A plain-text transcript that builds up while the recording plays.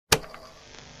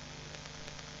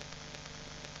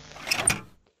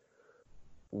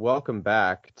welcome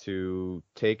back to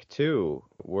take two,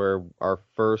 where our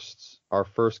first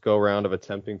go round of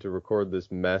attempting to record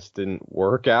this mess didn't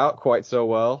work out quite so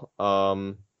well.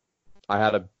 I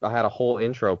had a whole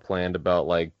intro planned about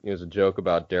like it was a joke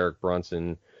about Derek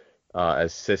Brunson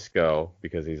as Cisco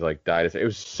because he's like died. It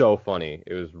was so funny.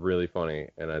 It was really funny,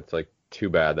 and it's like too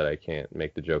bad that I can't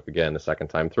make the joke again the second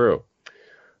time through.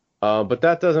 But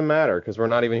that doesn't matter because we're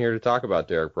not even here to talk about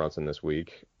Derek Brunson this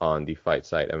week on the Fight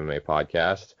Site MMA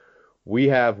podcast. We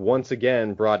have once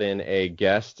again brought in a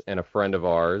guest and a friend of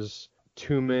ours,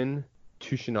 Tumen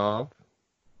Tushinov.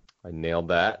 I nailed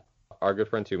that. Our good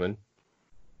friend Tumen.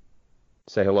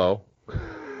 Say hello.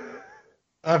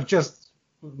 I just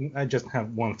have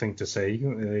one thing to say.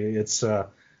 It's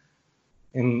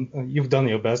you've done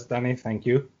your best, Danny. Thank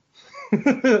you.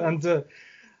 And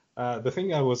the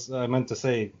thing I was meant to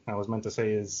say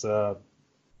is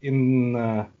in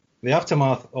the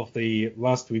aftermath of the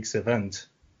last week's event,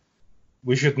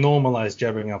 we should normalize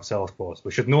jabbing up southpaws.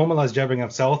 We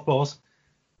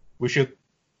should,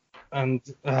 and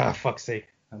fuck's sake,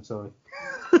 I'm sorry.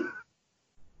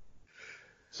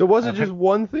 So was it just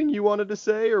one thing you wanted to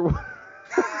say, or?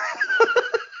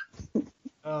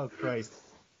 Oh Christ.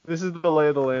 This is the lay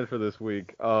of the land for this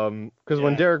week. Because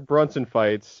when Derek Brunson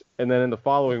fights, and then in the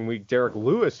following week Derek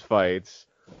Lewis fights,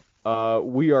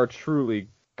 we are truly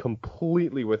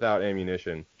completely without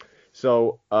ammunition.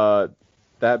 So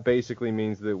that basically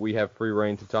means that we have free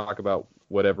reign to talk about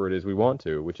whatever it is we want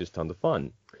to, which is tons of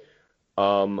fun.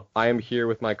 I am here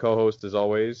with my co-host as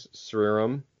always,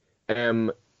 Sriram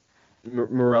M.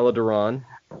 Morella Duran.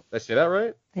 Did I say that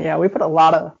right? Yeah, we put a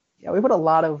lot of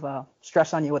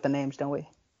stress on you with the names, don't we?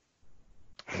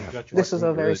 This is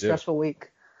a very stressful week.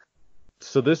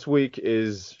 So this week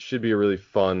should be a really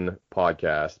fun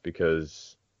podcast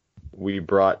because we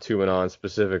brought Tumen on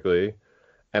specifically,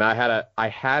 and I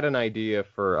had an idea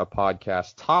for a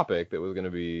podcast topic that was going to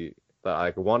be that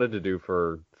I wanted to do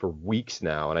for weeks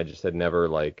now, and I just had never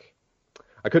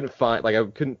I couldn't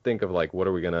think of what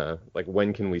are we gonna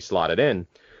when can we slot it in?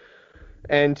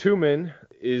 And Tumen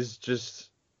is just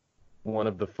one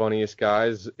of the funniest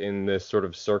guys in this sort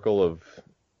of circle of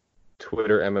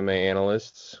Twitter MMA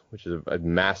analysts, which is a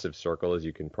massive circle, as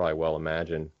you can probably well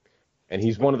imagine. And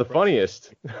he's one of the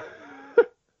funniest.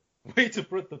 Way to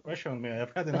put the pressure on me.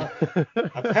 I've had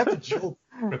the joke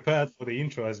prepared for the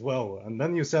intro as well. And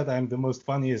then you said I'm the most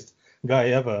funniest guy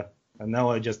ever. And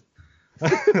now I just...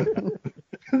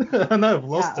 and I've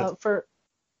lost it.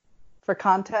 For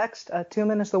context,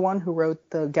 Tumen is the one who wrote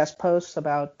the guest posts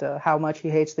about how much he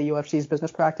hates the UFC's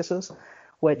business practices,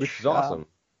 which is awesome.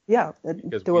 They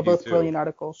were both brilliant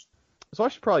articles. So I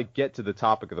should probably get to the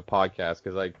topic of the podcast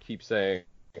because I keep saying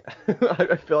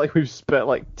I feel like we've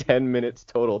spent 10 minutes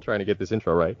total trying to get this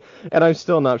intro right, and I'm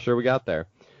still not sure we got there.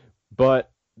 But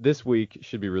this week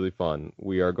should be really fun.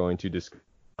 We are going to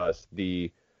discuss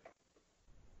the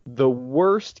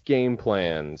worst game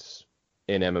plans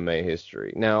in MMA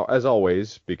history. Now, as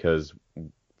always, because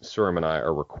Surim and I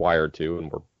are required to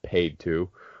and we're paid to,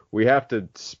 we have to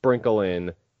sprinkle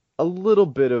in a little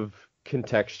bit of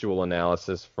contextual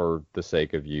analysis for the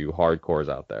sake of you hardcores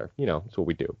out there. It's what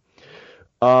we do.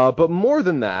 But more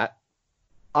than that,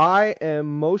 I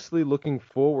am mostly looking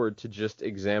forward to just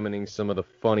examining some of the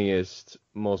funniest,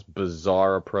 most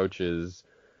bizarre approaches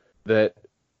that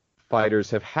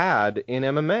fighters have had in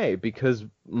MMA, because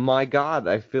my God,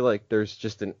 I feel like there's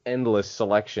just an endless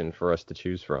selection for us to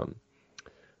choose from.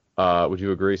 Would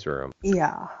you agree, Surim?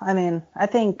 Yeah, I mean, I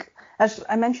think, as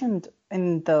I mentioned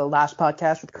in the last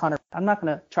podcast with Connor, I'm not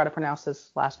going to try to pronounce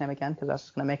his last name again because that's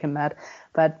going to make him mad,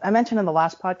 but I mentioned in the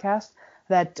last podcast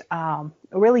that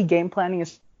really game planning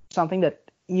is something that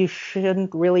you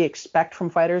shouldn't really expect from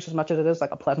fighters as much as it is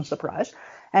like a pleasant surprise.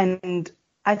 And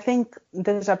I think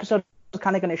this episode is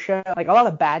kind of going to show a lot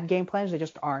of bad game plans. They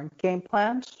just aren't game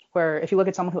plans, where if you look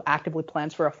at someone who actively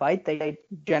plans for a fight, they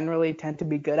generally tend to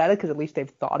be good at it because at least they've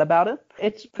thought about it.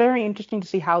 It's very interesting to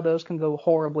see how those can go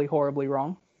horribly, horribly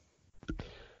wrong.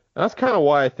 That's kind of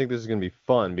why I think this is going to be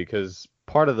fun, because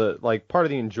part of the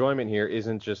enjoyment here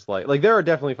isn't just there are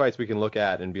definitely fights we can look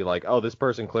at and be like, oh, this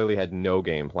person clearly had no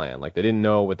game plan. They didn't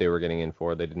know what they were getting in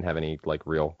for. They didn't have any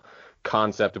real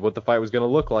concept of what the fight was going to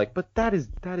look like. But that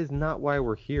is not why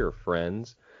we're here,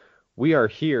 friends. We are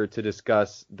here to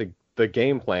discuss the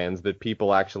game plans that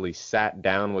people actually sat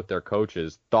down with their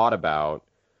coaches, thought about,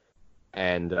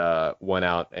 and went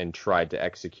out and tried to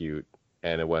execute,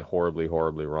 and it went horribly,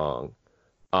 horribly wrong.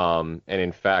 And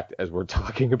in fact, as we're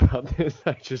talking about this,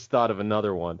 I just thought of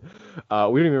another one. We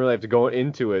don't even really have to go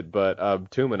into it, but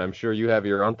Tumen, I'm sure you have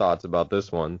your own thoughts about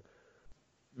this one.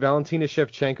 Valentina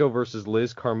Shevchenko versus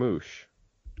Liz Carmouche.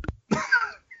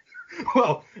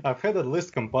 Well, I've had a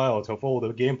list compiled of all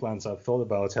the game plans I've thought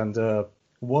about, and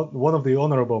one of the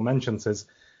honorable mentions is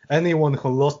anyone who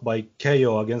lost by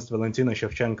KO against Valentina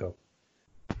Shevchenko.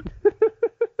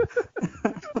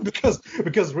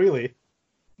 because really,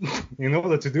 in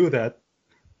order to do that,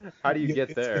 How do you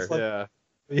get there? It's like, yeah.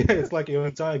 yeah, it's like your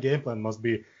entire game plan must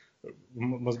be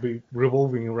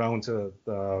revolving around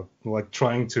like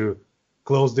trying to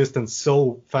close distance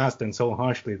so fast and so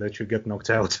harshly that you get knocked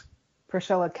out.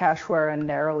 Priscilla Cashware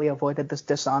narrowly avoided this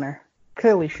dishonor.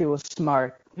 Clearly, she was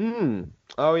smart.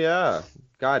 Oh yeah.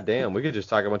 God damn. We could just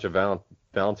talk a bunch of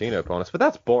Valentina opponents, but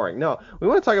that's boring. No, I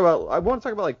want to talk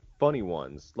about like funny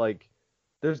ones. Like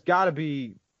there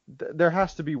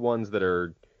has to be ones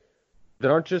that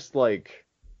aren't just like,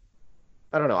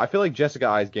 I don't know. I feel like Jessica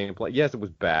Ai's gameplay, yes, it was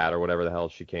bad or whatever the hell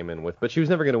she came in with, but she was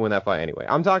never going to win that fight anyway.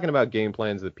 I'm talking about game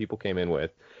plans that people came in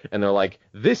with, and they're like,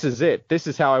 this is it. This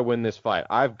is how I win this fight.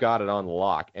 I've got it on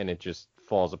lock, and it just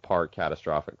falls apart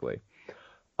catastrophically.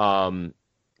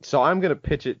 So I'm going to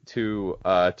pitch it to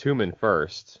Tumen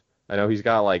first. I know he's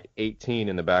got like 18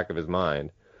 in the back of his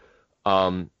mind.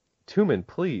 Tumen,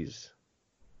 please.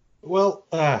 Well,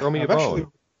 throw me a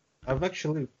bone. I've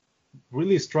actually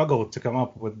really struggled to come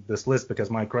up with this list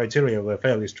because my criteria were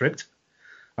fairly strict.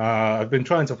 I've been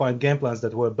trying to find game plans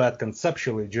that were bad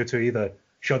conceptually due to either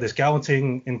shot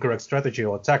discounting, incorrect strategy,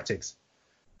 or tactics.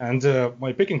 And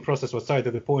my picking process was tied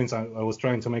to the points I was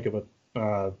trying to make about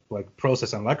like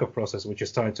process and lack of process, which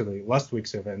is tied to the last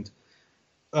week's event.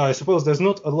 I suppose there's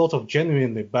not a lot of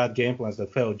genuinely bad game plans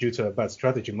that failed due to a bad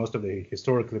strategy. Most of the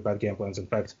historically bad game plans, in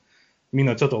fact, mean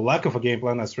a total lack of a game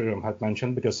plan, as Sriram had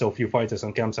mentioned, because so few fighters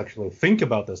and camps actually think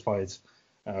about those fights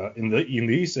in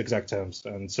these exact terms.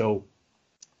 And so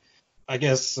I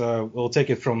guess we'll take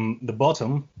it from the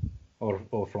bottom or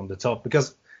from the top,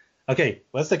 because, okay,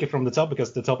 let's take it from the top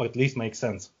because the top at least makes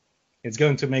sense. It's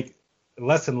going to make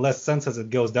less and less sense as it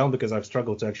goes down because I've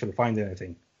struggled to actually find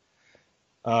anything.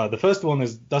 The first one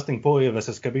is Dustin Poirier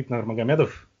versus Khabib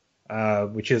Nurmagomedov,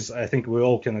 which is, I think we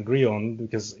all can agree on,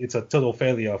 because it's a total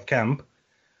failure of camp,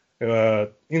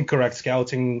 incorrect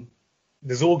scouting,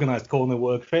 disorganized corner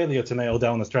work, failure to nail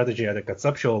down a strategy at a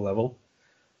conceptual level,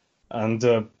 and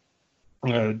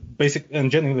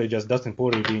and genuinely just Dustin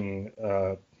Poirier being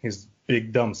his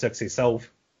big, dumb, sexy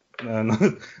self,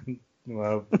 where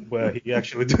he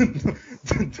actually didn't know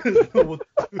what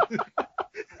to do.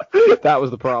 That was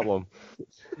the problem.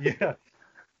 Yeah.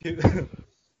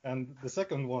 And the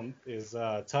second one is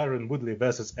Tyron Woodley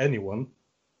versus anyone.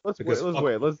 We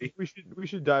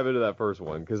should dive into that first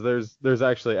one because there's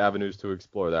actually avenues to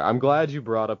explore there. I'm glad you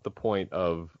brought up the point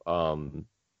of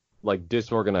like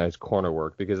disorganized corner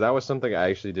work, because that was something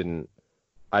I didn't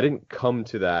come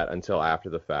to that until after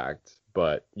the fact.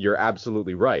 But you're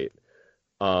absolutely right.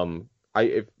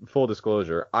 Full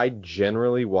disclosure, I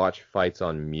generally watch fights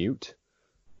on mute.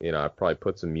 You know, I probably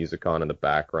put some music on in the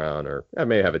background, or I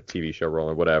may have a TV show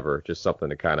rolling, whatever, just something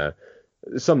to kind of,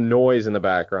 some noise in the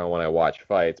background when I watch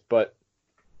fights. But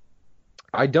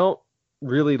I don't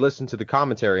really listen to the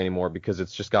commentary anymore because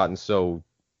it's just gotten so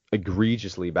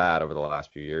egregiously bad over the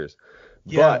last few years.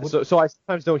 Yeah, but so I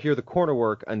sometimes don't hear the corner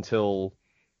work until,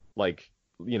 like,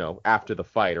 you know, after the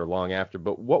fight or long after.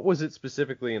 But what was it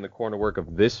specifically in the corner work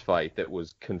of this fight that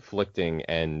was conflicting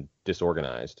and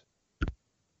disorganized?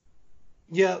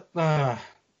 Yeah,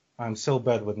 I'm so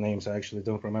bad with names. I actually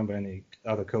don't remember any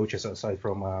other coaches aside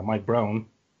from Mike Brown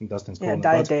in Dustin's corner.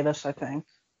 Yeah, Dia Davis, I think.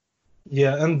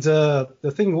 Yeah, and the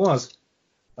thing was,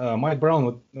 Mike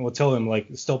Brown would tell him, like,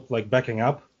 stop, like, backing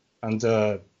up and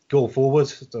go forward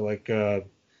to, like,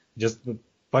 just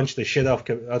punch the shit out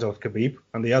of Khabib.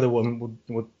 And the other one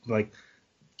would like,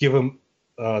 give him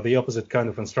the opposite kind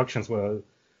of instructions where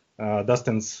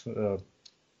Dustin's...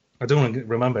 I don't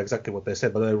remember exactly what they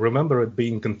said, but I remember it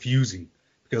being confusing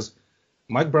because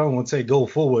Mike Brown would say go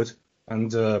forward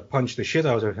and punch the shit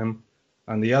out of him,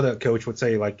 and the other coach would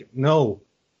say, like, no,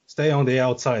 stay on the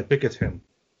outside, pick at him.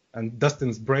 And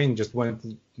Dustin's brain just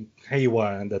went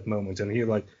haywire in that moment, and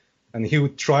he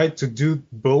would try to do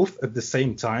both at the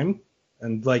same time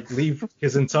and, like, leave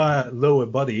his entire lower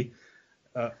body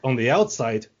on the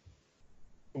outside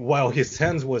while his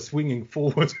hands were swinging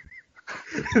forward.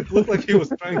 It looked like he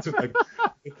was trying to, like,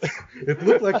 it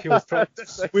looked like he was trying to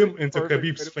swim into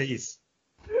Khabib's face.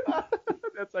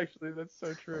 That's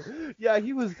so true. Yeah,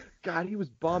 he was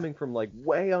bombing from, like,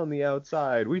 way on the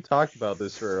outside. We talked about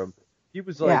this for him. He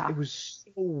was like, It was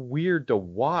so weird to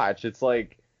watch. It's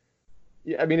like,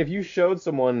 I mean, if you showed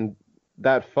someone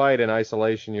that fight in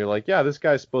isolation, you're like, yeah, this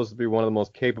guy's supposed to be one of the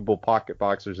most capable pocket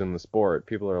boxers in the sport.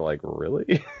 People are like,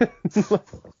 really?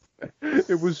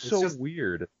 It was so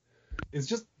weird. it's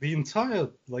just the entire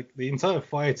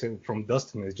fight from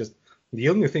Dustin is just the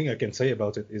only thing I can say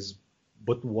about it is,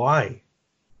 but why?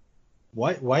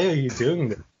 Why are you doing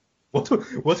this? What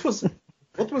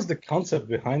was the concept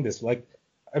behind this? Like,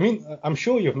 I mean, I'm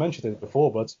sure you've mentioned it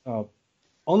before, but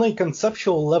on a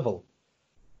conceptual level,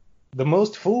 the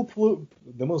most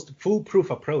foolproof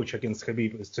approach against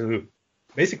Khabib is to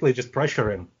basically just pressure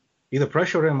him, either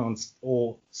pressure him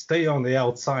or stay on the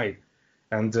outside,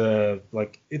 and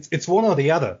like it's one or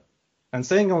the other. And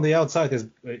staying on the outside is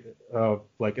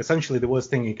like essentially the worst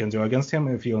thing you can do against him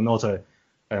if you're not a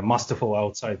masterful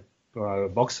outside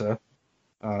boxer.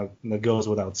 That goes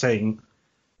without saying.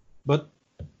 But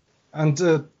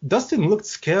Dustin looked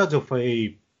scared of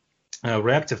a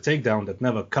reactive takedown that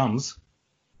never comes.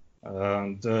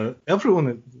 And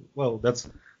everyone, well, that's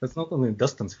not only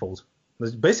Dustin's fault.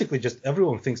 It's basically just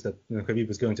everyone thinks that Khabib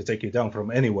is going to take you down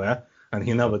from anywhere, and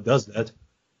he never does that.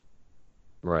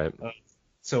 Right.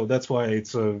 So that's why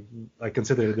I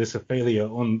consider this a failure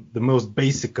on the most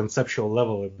basic conceptual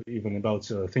level, even about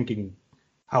thinking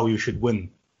how you should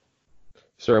win.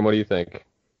 Søren, what do you think?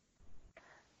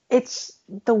 It's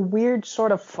the weird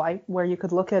sort of fight where you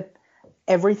could look at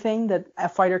everything that a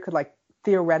fighter could like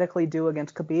theoretically do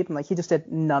against Khabib, and like he just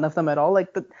did none of them at all.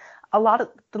 Like the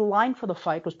line for the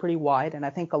fight was pretty wide, and I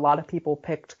think a lot of people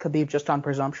picked Khabib just on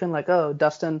presumption, like, oh,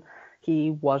 Dustin,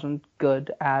 he wasn't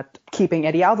good at keeping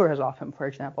Eddie Alvarez off him, for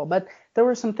example. But there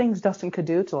were some things Dustin could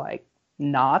do to like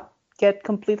not get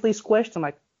completely squished and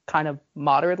like kind of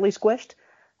moderately squished.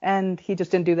 And he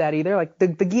just didn't do that either. Like the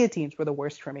guillotines were the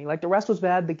worst for me. Like the rest was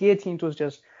bad. The guillotines was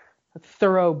just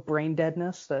thorough brain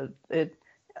deadness.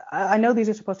 I know these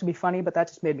are supposed to be funny, but that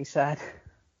just made me sad.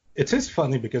 It is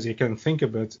funny because you can think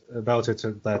about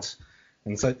it that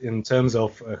in terms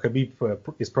of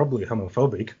Khabib is probably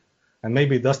homophobic, and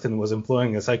maybe Dustin was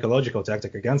employing a psychological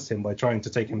tactic against him by trying to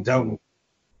take him down.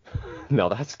 No,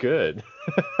 that's good.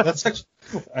 That's actually,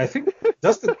 I think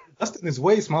Dustin is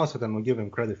way smarter than we give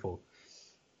him credit for.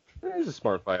 He's a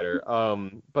smart fighter.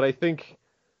 But I think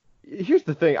here's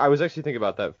the thing. I was actually thinking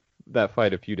about that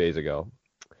fight a few days ago.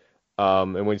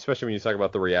 And especially when you talk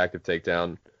about the reactive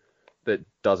takedown that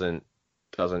doesn't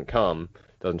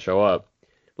show up.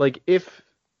 Like if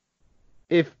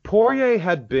Poirier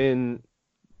had been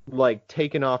like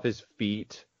taken off his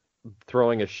feet,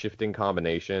 throwing a shifting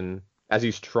combination as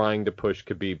he's trying to push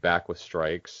Khabib back with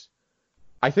strikes,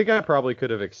 I think I probably could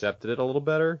have accepted it a little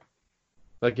better.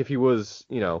 Like if he was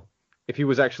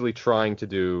actually trying to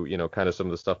do, kind of some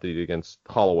of the stuff that he did against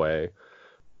Holloway,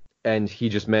 and he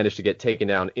just managed to get taken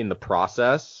down in the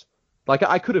process. Like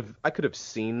I could have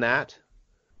seen that,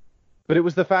 but it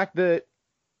was the fact that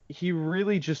he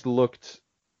really just looked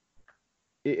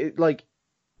like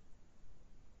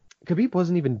Khabib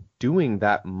wasn't even doing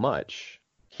that much.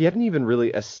 He hadn't even really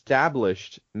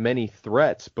established many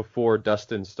threats before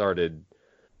Dustin started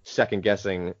second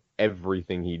guessing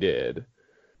everything he did.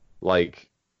 Like,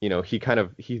 he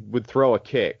would throw a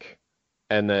kick,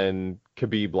 and then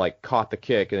Khabib like caught the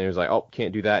kick, and he was like, oh,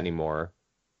 can't do that anymore.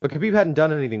 But Khabib hadn't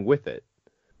done anything with it.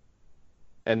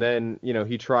 And then,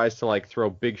 he tries to like throw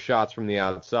big shots from the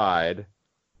outside,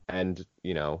 and,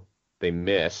 they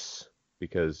miss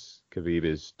because Khabib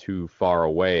is too far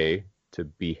away to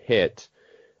be hit.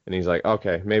 And he's like,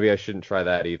 okay, maybe I shouldn't try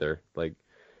that either. Like,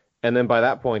 and then by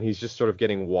that point, he's just sort of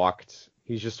getting walked.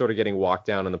 He's just sort of getting walked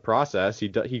down in the process. He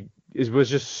was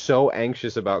just so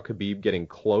anxious about Khabib getting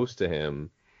close to him.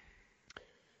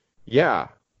 Yeah,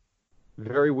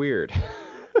 very weird.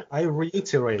 I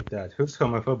reiterate that. Who's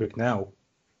homophobic now?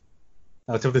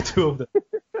 Out of the two of them,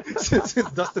 since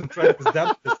Dustin tried his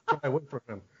damnedest to try away from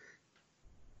him.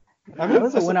 I mean, it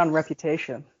was a win on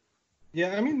reputation.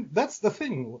 Yeah, I mean that's the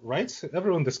thing, right?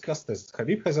 Everyone discussed this.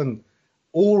 Khabib has an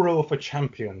aura of a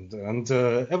champion, and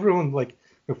everyone like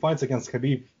who fights against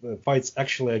Khabib fights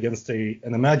actually against an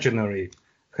imaginary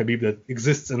Khabib that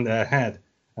exists in their head,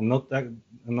 and not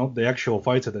the actual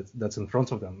fighter that's in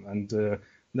front of them. And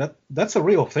that's a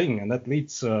real thing, and that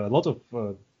leads a lot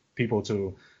of people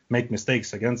to make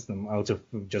mistakes against them out of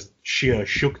just sheer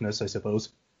shookness, I suppose.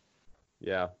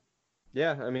 Yeah.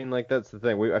 Yeah, I mean, like that's the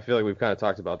thing. I feel like we've kind of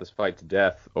talked about this fight to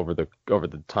death over the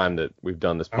time that we've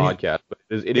done this podcast, but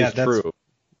it is true.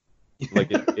 Like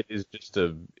it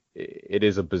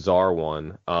is a bizarre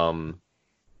one. The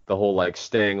whole like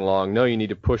staying long. No, you need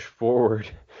to push forward,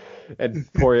 and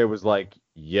Poirier was like,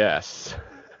 yes.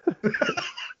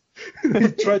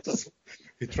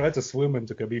 He tried to swim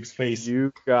into Khabib's face.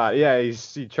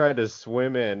 He tried to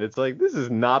swim in. It's like, this is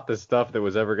not the stuff that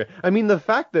was ever going to... I mean, the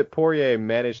fact that Poirier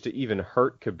managed to even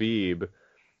hurt Khabib,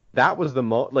 that was the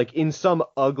like, in some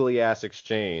ugly-ass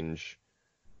exchange,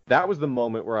 that was the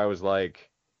moment where I was like,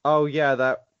 oh yeah,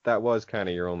 that was kind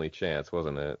of your only chance,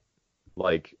 wasn't it?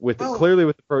 Like Well, clearly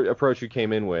with the approach you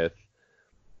came in with,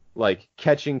 like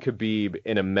catching Khabib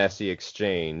in a messy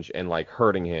exchange and like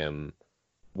hurting him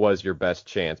was your best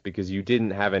chance because you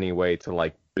didn't have any way to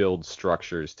like build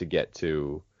structures to get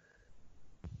to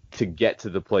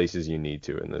the places you need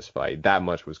to in this fight. That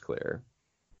much was clear.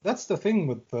 that's the thing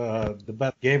with the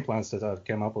bad game plans that I've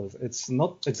came up with. It's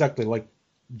not exactly like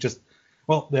just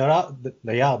well, they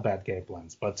are bad game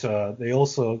plans, but they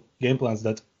also game plans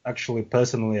that actually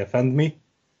personally offend me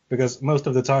because most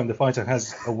of the time the fighter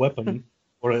has a weapon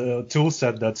or a tool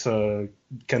set that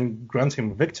can grant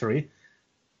him victory,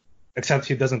 except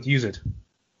he doesn't use it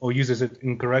or uses it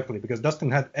incorrectly because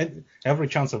Dustin had every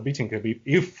chance of beating Khabib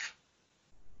if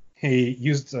he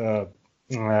used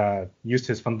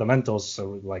his fundamentals,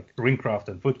 so like ringcraft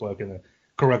and footwork in a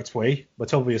correct way.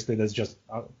 But obviously,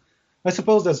 I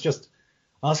suppose that's just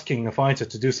asking a fighter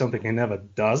to do something he never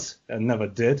does and never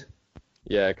did.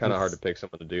 Yeah, kind of hard to pick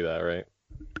someone to do that, right?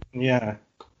 Yeah,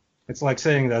 it's like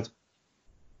saying that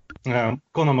Conor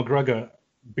McGregor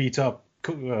beat up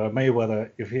Mayweather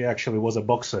if he actually was a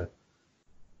boxer.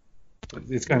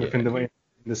 It's kind of in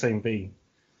the same vein.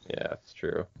 Yeah, it's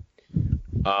true.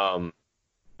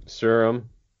 Serum,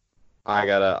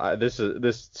 this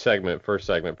first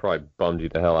segment probably bummed you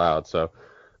the hell out. So,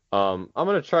 I'm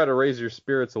gonna try to raise your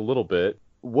spirits a little bit.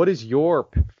 What is your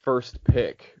first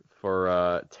pick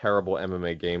for terrible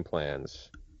MMA game plans,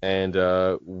 and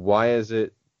why is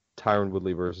it Tyron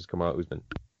Woodley versus Kamaru Usman?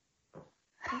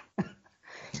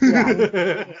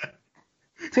 Yeah,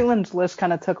 Tumen's list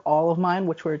kind of took all of mine,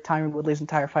 which were Tyron Woodley's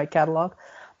entire fight catalog,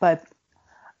 but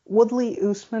Woodley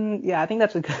Usman, yeah, I think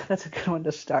that's a good one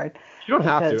to start. You don't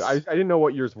have to. I didn't know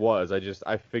what yours was.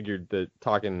 I figured that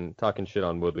talking shit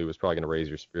on Woodley was probably gonna raise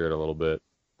your spirit a little bit.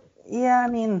 Yeah, I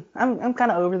mean, I'm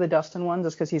kind of over the Dustin one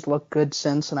just because he's looked good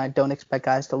since, and I don't expect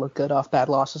guys to look good off bad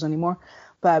losses anymore.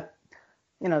 But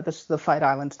the Fight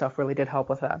Island stuff really did help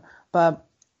with that. But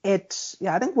I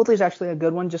think Woodley's actually a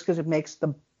good one just because it makes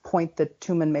the point that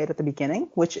Tumen made at the beginning,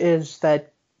 which is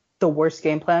that the worst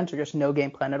game plans are just no game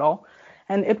plan at all.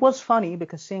 And it was funny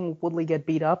because seeing Woodley get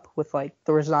beat up with like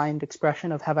the resigned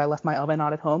expression of "Have I left my oven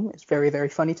on at home?" is very, very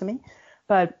funny to me.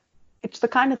 But it's the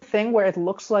kind of thing where it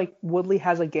looks like Woodley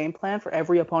has a game plan for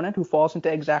every opponent who falls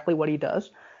into exactly what he does.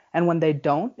 And when they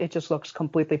don't, it just looks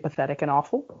completely pathetic and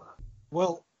awful.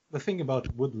 Well, the thing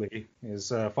about Woodley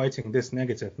is fighting this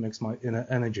negative makes my inner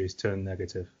energies turn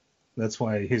negative. That's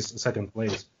why he's second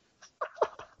place.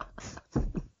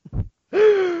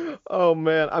 Oh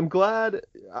man, I'm glad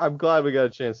we got a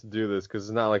chance to do this because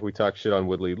it's not like we talk shit on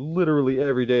Woodley literally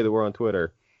every day that we're on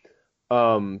Twitter.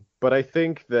 But I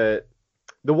think that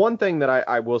the one thing that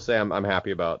I will say I'm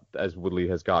happy about as Woodley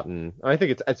has gotten, I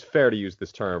think it's fair to use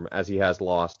this term, as he has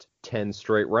lost 10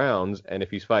 straight rounds, and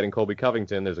if he's fighting Colby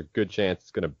Covington, there's a good chance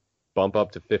it's going to bump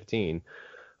up to 15.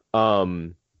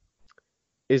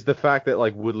 Is the fact that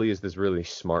like Woodley is this really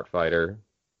smart fighter.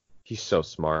 He's so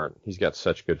smart. He's got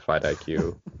such good fight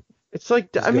IQ. It's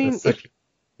like, I mean,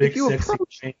 if you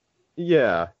approach,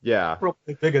 yeah,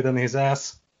 probably bigger than his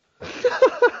ass.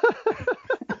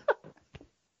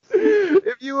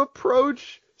 If you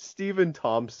approach Stephen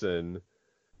Thompson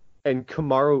and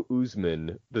Kamaru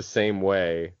Usman the same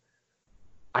way,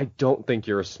 I don't think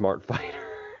you're a smart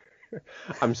fighter.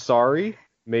 I'm sorry,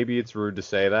 maybe it's rude to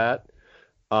say that,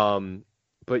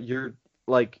 but you're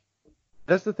like,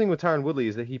 that's the thing with Tyron Woodley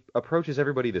is that he approaches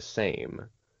everybody the same.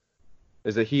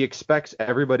 Is that he expects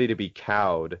everybody to be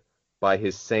cowed by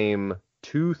his same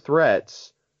two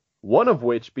threats, one of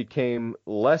which became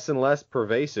less and less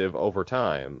pervasive over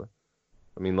time.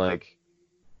 I mean, like,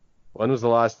 when was the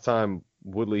last time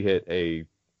Woodley hit a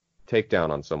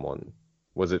takedown on someone?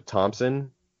 Was it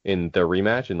Thompson in their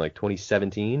rematch in like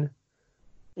 2017?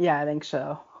 Yeah, I think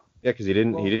so. Yeah, because he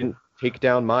didn't take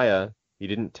down Maya. He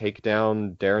didn't take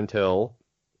down Darren Till.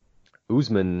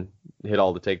 Usman hit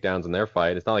all the takedowns in their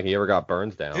fight. It's not like he ever got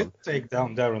Burns down. He did take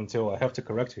down Darren Till. I have to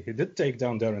correct you. He did take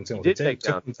down Darren Till. He took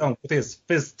him down with his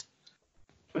fist.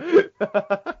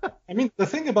 I mean, the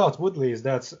thing about Woodley is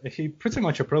that he pretty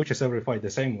much approaches every fight the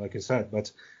same, like you said.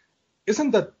 But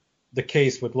isn't that the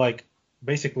case with like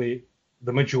basically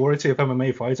the majority of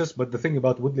MMA fighters? But the thing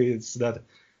about Woodley is that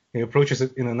he approaches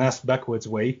it in an ass backwards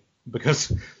way.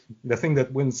 Because the thing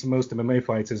that wins most MMA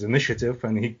fights is initiative,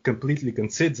 and he completely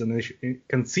concedes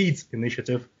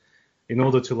initiative in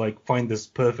order to like find this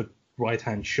perfect right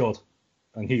hand shot,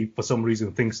 and he for some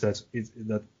reason thinks that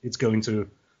it's going to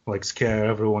like scare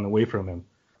everyone away from him.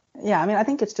 Yeah, I mean, I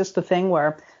think it's just the thing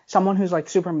where someone who's like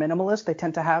super minimalist, they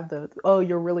tend to have the, oh,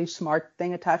 you're really smart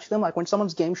thing attached to them. Like when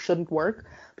someone's game shouldn't work,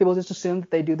 people just assume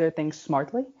that they do their things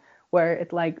smartly. Where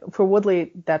it like for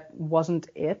Woodley, that wasn't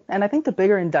it. And I think the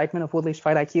bigger indictment of Woodley's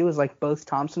fight IQ is like both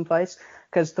Thompson fights,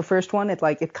 because the first one,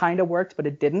 it kind of worked, but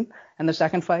it didn't. And the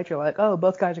second fight, you're like, oh,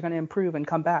 both guys are going to improve and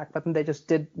come back. But then they just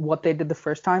did what they did the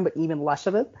first time, but even less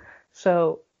of it.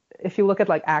 So if you look at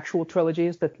like actual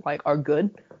trilogies that like are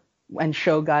good and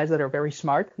show guys that are very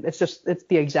smart, it's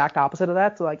the exact opposite of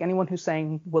that. So like anyone who's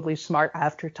saying Woodley's smart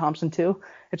after Thompson 2,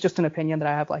 it's just an opinion that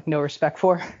I have like no respect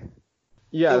for.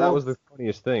 Yeah, that was the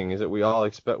funniest thing, is that we all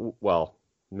well,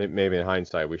 maybe in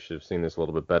hindsight we should have seen this a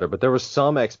little bit better, but there was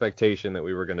some expectation that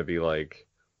we were going to be like,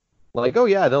 oh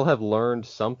yeah, they'll have learned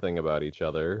something about each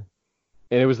other.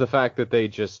 And it was the fact that they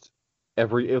just, it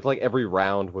was like every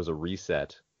round was a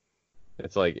reset.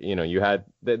 It's like, you had,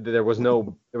 there was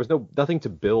nothing to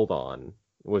build on,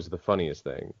 was the funniest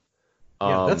thing.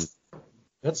 Yeah,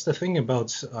 that's the thing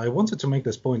about, I wanted to make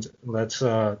this point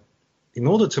that in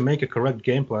order to make a correct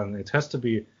game plan,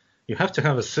 you have to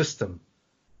have a system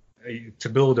to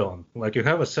build on. Like you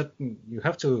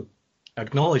have to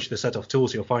acknowledge the set of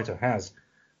tools your fighter has.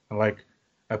 And like,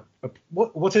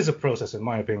 what is a process in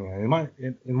my opinion?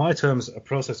 In my terms, a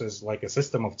process is like a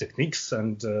system of techniques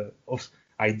and of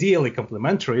ideally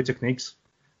complementary techniques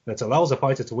that allows a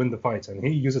fighter to win the fight. And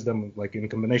he uses them like in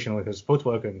combination with his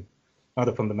footwork and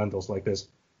other fundamentals like this.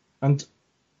 And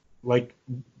like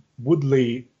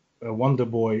Woodley,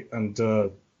 Wonderboy, and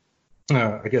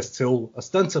I guess Till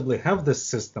ostensibly have this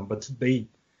system, but they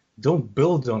don't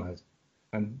build on it.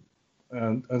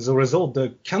 And as a result, there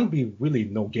can be really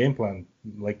no game plan.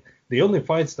 Like the only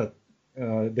fights that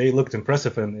they looked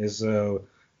impressive in is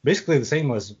basically the same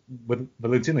as with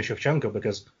Valentina Shevchenko,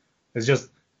 because it's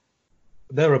just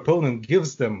their opponent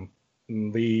gives them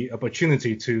the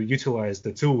opportunity to utilize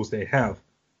the tools they have,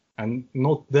 and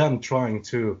not them trying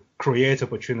to create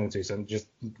opportunities and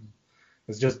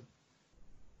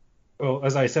well,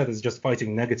 as I said, it's just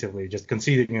fighting negatively, just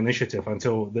conceding initiative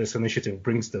until this initiative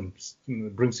brings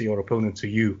your opponent to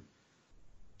you.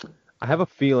 I have a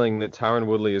feeling that Tyron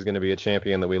Woodley is going to be a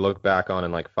champion that we look back on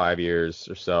in like 5 years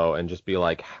or so and just be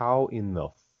like, how in the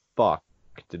fuck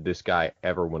did this guy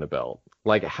ever win a belt?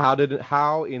 Like, how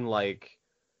in like,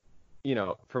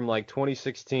 from like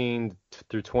 2016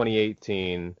 through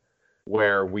 2018,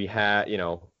 where we had,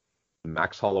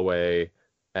 Max Holloway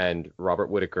and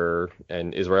Robert Whittaker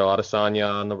and Israel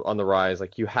Adesanya on the rise,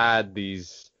 like you had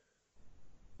these,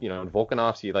 and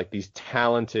Volkanovski, like these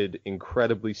talented,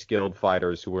 incredibly skilled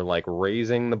fighters who were like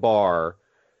raising the bar,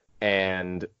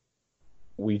 and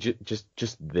we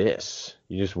just this.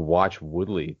 You just watch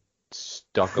Woodley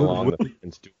stuck along the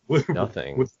fence doing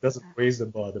nothing. Wood doesn't raise the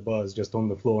bar. The bar is just on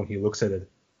the floor, and he looks at it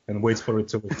and waits for it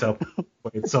to lift up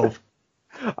by itself.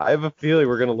 I have a feeling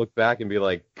we're gonna look back and be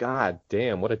like, God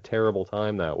damn, what a terrible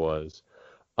time that was.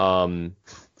 Yeah, we'll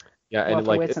and have to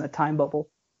like wait in a time bubble.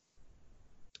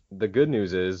 The good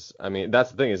news is, I mean,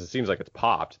 that's the thing, is it seems like it's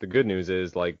popped. The good news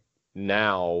is, like,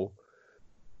 now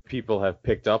people have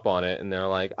picked up on it and they're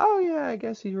like, oh yeah, I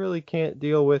guess he really can't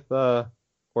deal with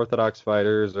orthodox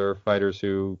fighters or fighters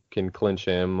who can clinch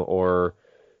him, or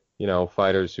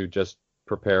fighters who just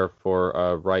prepare for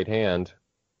a right hand.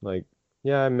 Like,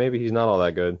 yeah, maybe he's not all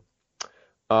that good.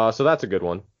 So that's a good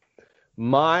one.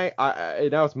 Now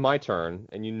it's my turn,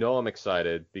 and I'm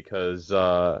excited because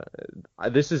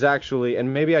this is actually,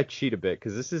 and maybe I cheat a bit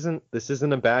because this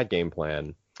isn't a bad game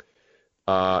plan.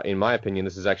 In my opinion,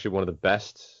 this is actually one of the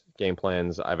best game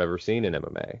plans I've ever seen in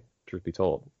MMA. Truth be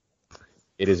told,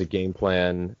 it is a game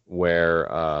plan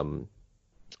where,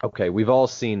 okay, we've all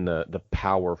seen the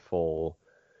powerful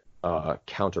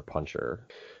counterpuncher,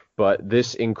 but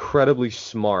this incredibly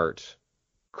smart,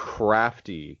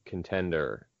 crafty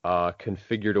contender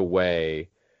configured a way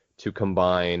to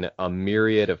combine a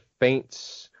myriad of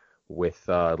feints with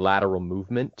lateral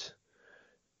movement,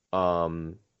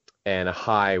 and a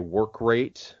high work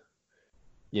rate,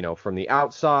 from the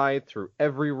outside through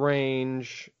every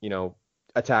range,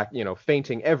 attack,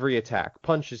 feinting every attack,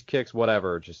 punches, kicks,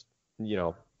 whatever, just,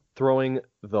 throwing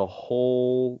the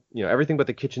whole, everything but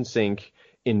the kitchen sink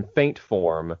in feint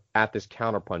form at this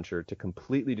counterpuncher to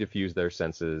completely diffuse their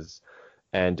senses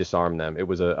and disarm them. It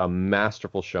was a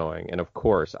masterful showing. And of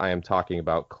course, I am talking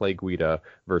about Clay Guida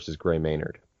versus Gray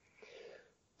Maynard.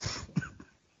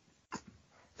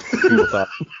 People thought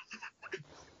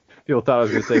I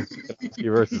was going to say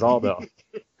versus Aldo.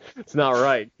 It's not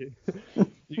right.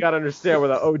 You got to understand where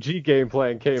the OG game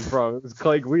plan came from. It was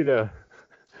Clay Guida.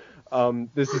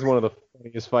 This is one of the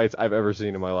funniest fights I've ever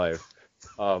seen in my life.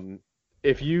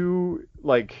 If you,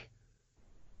 like,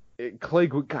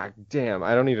 God damn,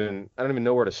 I don't even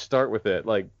know where to start with it.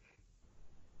 Like,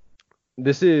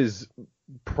 this is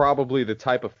probably the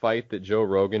type of fight that Joe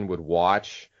Rogan would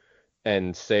watch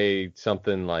and say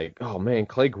something like, "Oh man,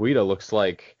 Clay Guida looks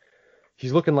like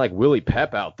he's looking like Willie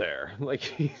Pep out there,"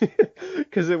 like,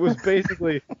 because it was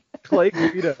basically Clay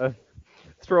Guida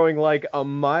throwing like a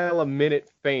mile a minute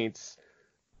feints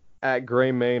at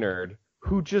Gray Maynard,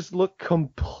 who just looked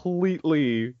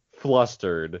completely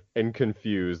flustered and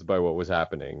confused by what was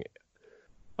happening.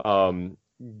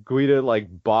 Guida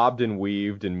like bobbed and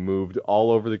weaved and moved all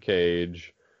over the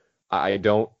cage. I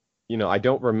don't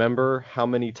remember how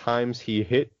many times he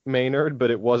hit Maynard, but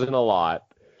it wasn't a lot.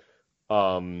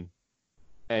 And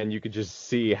you could just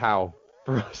see how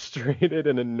frustrated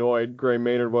and annoyed Gray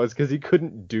Maynard was because he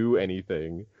couldn't do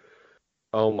anything.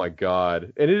 Oh my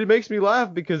God. And it makes me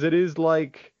laugh because it is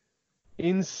like,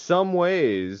 in some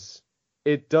ways,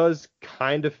 it does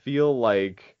kind of feel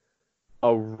like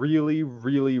a really,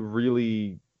 really,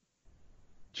 really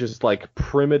just like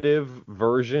primitive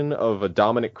version of a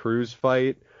Dominic Cruz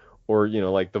fight, or,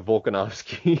 like the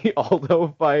Volkanovski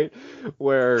Aldo fight,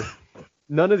 where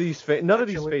none of these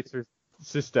fights are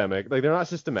systemic. Like, they're not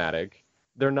systematic.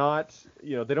 They're not,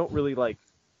 they don't really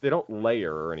they don't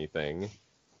layer or anything.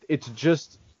 It's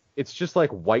just like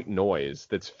white noise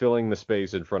that's filling the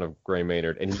space in front of Gray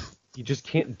Maynard, and he just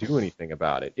can't do anything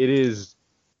about it. It is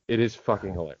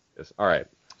fucking hilarious. All right,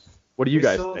 what do you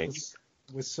guys think?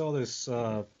 We saw this.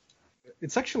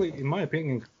 It's actually, in my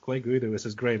opinion, Clay Guida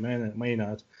versus Gray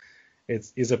Maynard.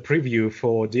 It is a preview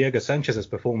for Diego Sanchez's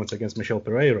performance against Michel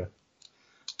Pereira.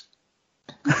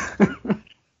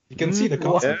 You can see the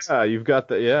concepts. Yeah, you've got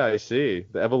the. Yeah, I see.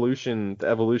 The evolution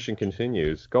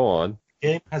continues. Go on. The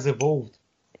game has evolved.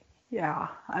 Yeah,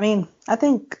 I mean, I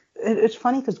think it's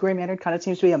funny because Gray Maynard kind of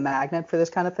seems to be a magnet for this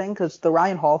kind of thing, because the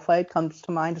Ryan Hall fight comes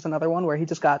to mind as another one where he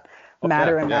just got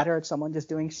madder and madder at someone just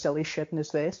doing silly shit in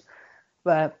his face.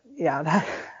 But yeah,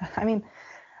 I mean,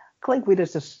 Clay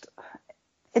Guida's just,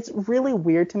 it's really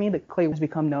weird to me that Clay has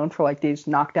become known for like these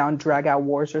knockdown, drag out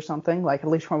wars or something, like at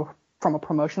least from a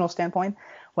promotional standpoint,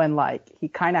 when like he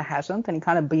kind of hasn't, and he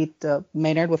kind of beat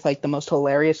Maynard with like the most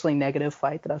hilariously negative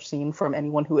fight that I've seen from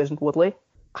anyone who isn't Woodley.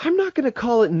 I'm not going to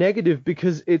call it negative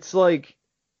because it's like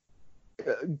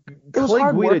it was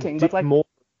hard-working, but like more.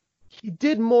 He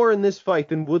did more in this fight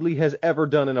than Woodley has ever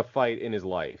done in a fight in his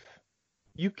life.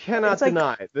 You cannot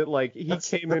deny that. Like, he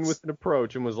came in with an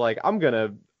approach and was like, I'm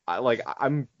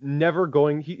never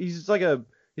going. He's like a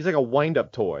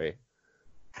wind-up toy.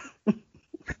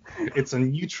 It's a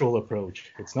neutral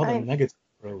approach. It's not a negative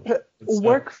approach.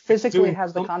 Work physically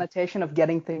has the connotation of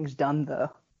getting things done,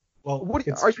 though. Well,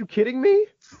 are you kidding me?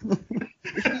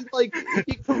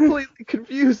 He completely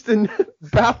confused and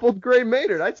baffled Gray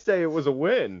Maynard. I'd say it was a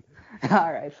win.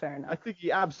 All right, fair enough. I think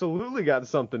he absolutely got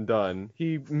something done.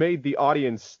 He made the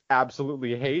audience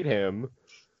absolutely hate him.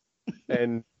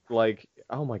 And like,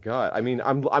 oh my God. I mean,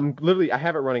 I'm literally, I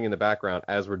have it running in the background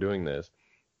as we're doing this.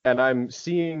 And I'm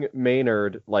seeing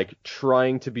Maynard like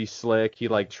trying to be slick. He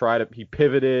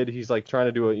pivoted. He's like trying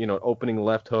to do an opening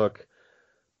left hook.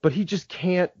 But he just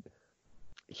can't.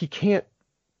 He can't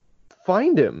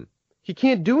find him. He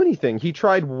can't do anything. He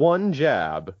tried one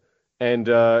jab, and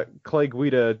Clay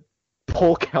Guida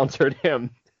pull countered him,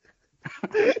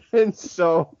 and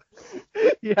so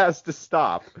he has to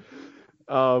stop.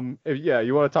 You want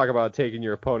to talk about taking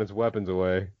your opponent's weapons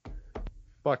away?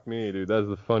 Fuck me, dude. That is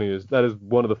the funniest. That is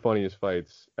one of the funniest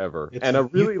fights ever. And I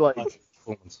really like.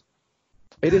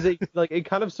 It is a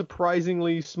kind of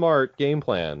surprisingly smart game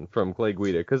plan from Clay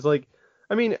Guida, because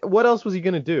I mean, what else was he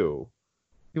gonna do?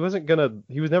 He was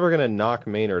never gonna knock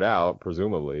Maynard out,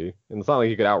 presumably, and it's not like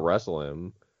he could out wrestle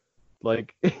him.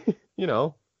 Like,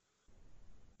 you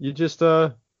just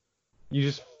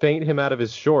feint him out of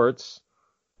his shorts,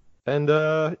 and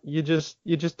you just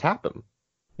tap him.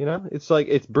 It's like,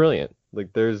 it's brilliant.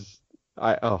 Like,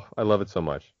 I love it so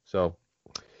much. So,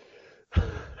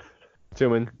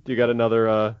 Tumen, do you got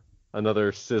another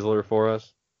sizzler for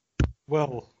us?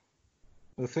 Well,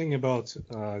 the thing about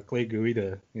Clay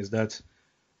Guida is that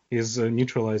he's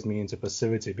neutralized me into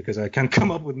passivity because I can't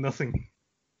come up with nothing.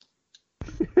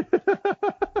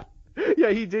 Yeah,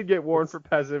 he did get warned for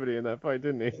passivity in that fight,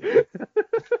 didn't he?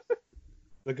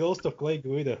 The ghost of Clay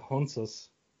Guida haunts us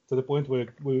to the point where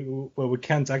we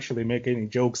can't actually make any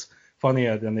jokes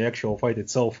funnier than the actual fight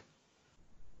itself.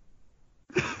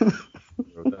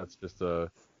 That's just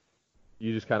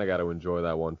you just kind of got to enjoy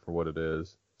that one for what it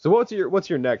is. So what's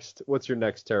your next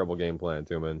terrible game plan,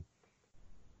 Tumen?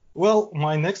 Well,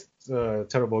 my next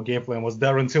terrible game plan was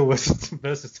Darren Till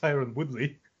versus Tyron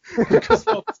Woodley. Because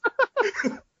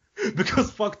Because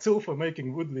fuck Till for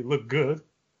making Woodley look good.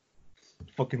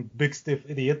 Fucking big stiff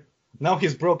idiot. Now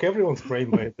he's broke everyone's brain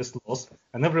by this loss,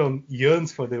 and everyone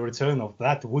yearns for the return of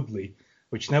that Woodley,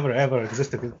 which never ever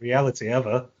existed in reality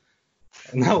ever.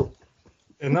 And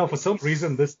now for some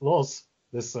reason this loss,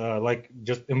 this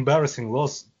just embarrassing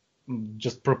loss,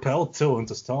 just propelled Till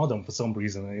into stardom for some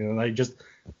reason. And I just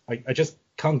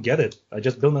can't get it. I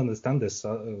just don't understand this.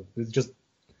 It's just,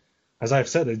 as I've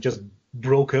said, it just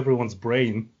broke everyone's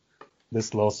brain.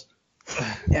 This loss.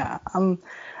 Yeah, I'm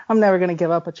never gonna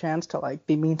give up a chance to like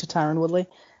be mean to Tyron Woodley,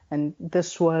 and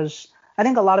this was, I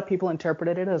think a lot of people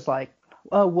interpreted it as like,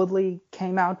 oh, Woodley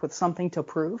came out with something to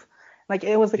prove. Like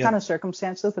it was the kind of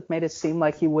circumstances that made it seem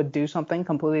like he would do something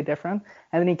completely different,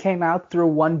 and then he came out, threw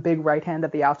one big right hand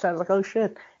at the outside. I was like, oh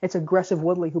shit, it's aggressive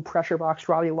Woodley who pressure boxed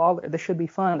Robbie Lawler. This should be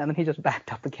fun, and then he just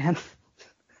backed up again.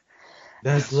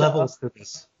 There's levels to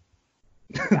this.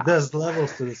 Yeah. There's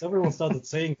levels to this. Everyone started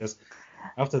saying this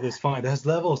after this fight. There's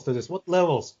levels to this. What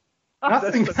levels?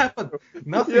 Nothing happened.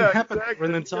 Nothing happened for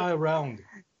an entire round.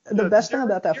 The best thing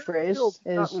about that phrase is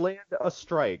not land a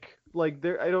strike. Like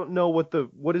there, I don't know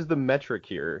what is the metric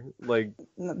here. Like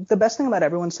the best thing about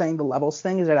everyone saying the levels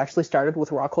thing is it actually started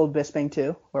with Rockhold Bisping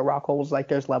too, where Rockhold was like,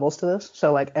 "There's levels to this."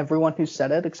 So like everyone who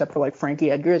said it, except for like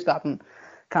Frankie Edgar, has gotten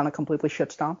kind of completely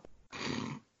shit stomped.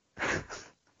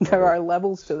 There are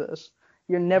levels to this.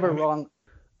 You're never wrong.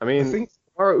 I mean,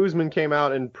 Kamaru Usman came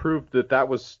out and proved that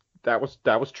was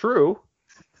true.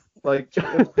 Like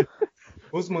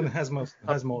Usman has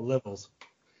more levels.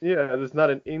 Yeah, there's not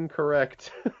an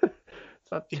incorrect.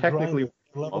 It's not technically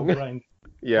level grind.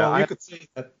 Yeah, well, you could say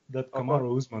that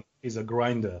Kamaru Usman is a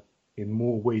grinder in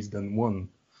more ways than one.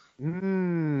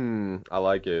 I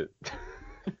like it.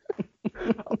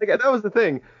 That was the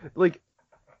thing. Like,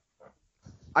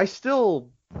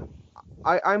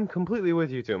 I'm completely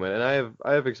with you, Tumen, and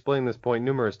I have explained this point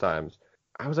numerous times.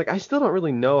 I was like, I still don't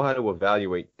really know how to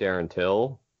evaluate Darren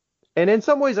Till, and in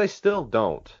some ways I still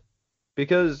don't,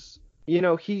 because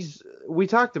we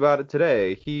talked about it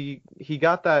today. He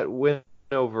got that win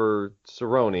over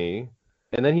Cerrone,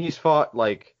 and then he's fought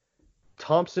like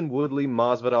Thompson, Woodley,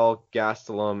 Masvidal,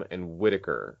 Gastelum, and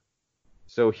Whitaker.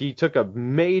 So he took a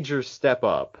major step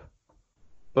up,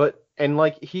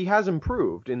 and he has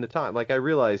improved in the time. Like I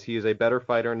realize he is a better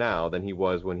fighter now than he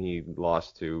was when he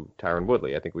lost to Tyron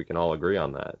Woodley. I think we can all agree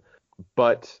on that.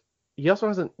 But he also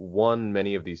hasn't won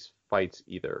many of these fights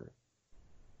either.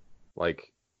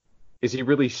 Like, is he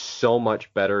really so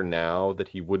much better now that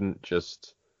he wouldn't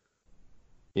just,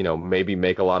 maybe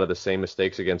make a lot of the same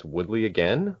mistakes against Woodley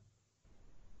again?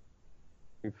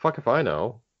 Fuck if I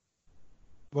know.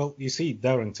 Well, you see,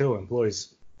 Darren Till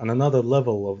employs on another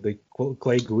level of the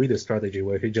Clay Guida strategy,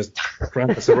 where he just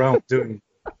ramps around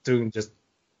doing just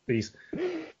these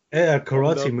air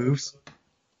karate moves.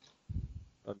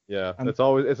 Yeah, it's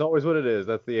always what it is.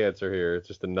 That's the answer here. It's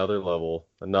just another level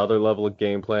of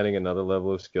game planning, another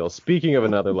level of skill. Speaking of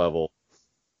another level,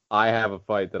 I have a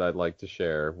fight that I'd like to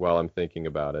share while I'm thinking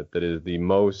about it.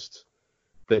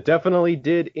 That definitely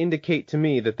did indicate to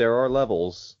me that there are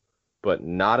levels, but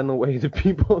not in the way that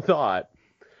people thought.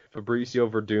 Fabricio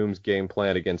Verdum's game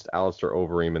plan against Alistair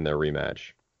Overeem in their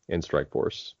rematch in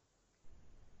Strikeforce.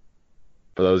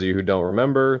 For those of you who don't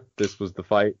remember, this was the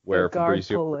fight where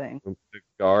Fabricio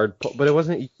guard, but it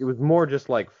wasn't. It was more just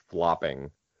like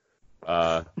flopping.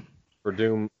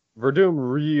 Verdum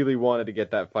really wanted to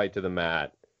get that fight to the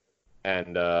mat,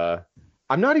 and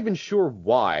I'm not even sure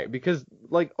why, because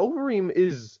like Overeem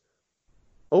is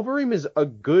a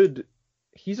good.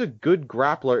 He's a good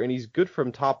grappler, and he's good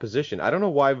from top position. I don't know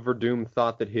why Verdum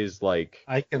thought that his like.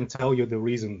 I can tell you the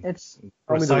reason. It's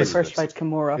the first fight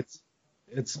Kimura.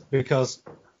 It's because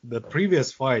the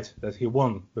previous fight that he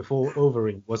won before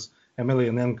Overeem was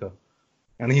Emelianenko,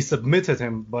 and he submitted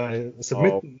him by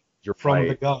submitting from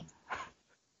the guard.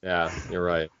 Yeah, you're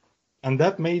right. And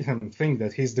that made him think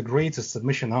that he's the greatest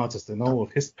submission artist in all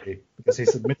of history, because he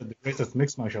submitted the greatest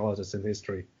mixed martial artist in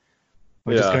history,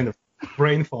 which is kind of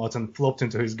brain fart and flopped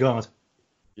into his guard.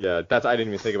 Yeah, I didn't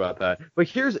even think about that. But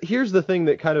here's the thing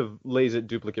that kind of lays it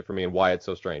duplicate for me and why it's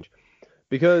so strange.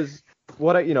 Because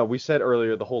we said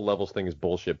earlier, the whole levels thing is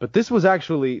bullshit, but this is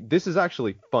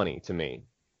actually funny to me.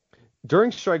 During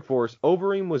Strikeforce,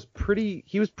 Overeem was pretty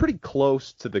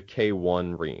close to the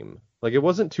K1 Reem. Like it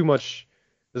wasn't too much.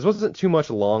 This wasn't too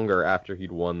much longer after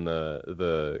he'd won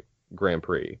the Grand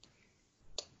Prix.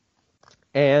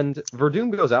 And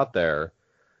Verdum goes out there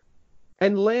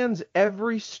and lands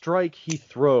every strike he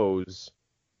throws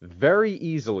very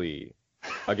easily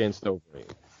against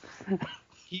Overeem.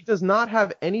 He does not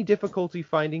have any difficulty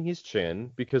finding his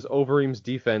chin, because Overeem's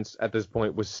defense at this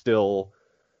point was still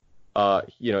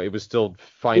it was still Being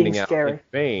finding out in scary.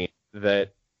 vain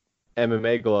that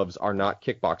MMA gloves are not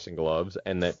kickboxing gloves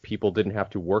and that people didn't have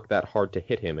to work that hard to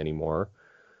hit him anymore.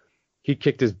 He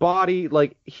kicked his body,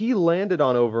 like he landed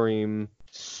on Overeem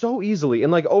so easily,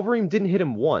 and like Overeem didn't hit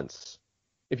him once.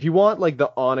 If you want like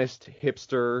the honest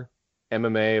hipster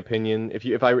MMA opinion,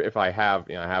 if I have,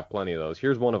 I have plenty of those.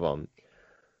 Here's one of them.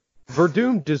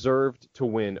 Verdum deserved to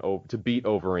beat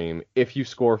Overeem if you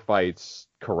score fights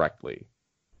correctly.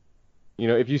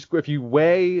 If you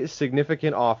weigh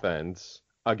significant offense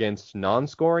against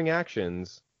non-scoring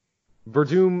actions,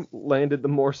 Verdum landed the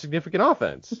more significant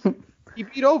offense. He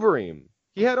beat Overeem.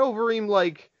 He had Overeem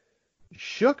like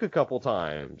shook a couple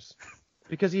times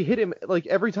because he hit him like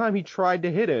every time he tried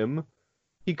to hit him,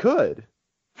 he could.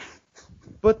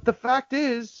 But the fact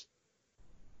is,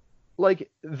 like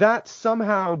that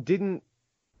somehow didn't,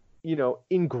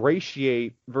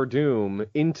 ingratiate Verdum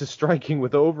into striking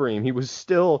with Overeem. He was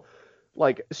still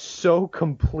like so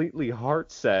completely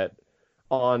heart set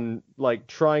on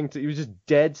like he was just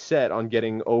dead set on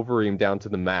getting Overeem down to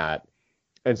the mat.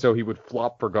 And so he would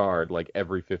flop for guard like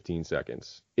every 15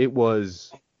 seconds. It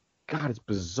was, God, it's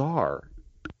bizarre.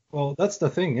 Well, that's the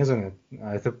thing, isn't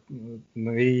it?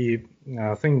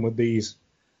 The thing with these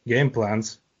game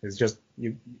plans is just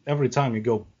every time you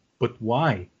go, but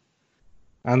why?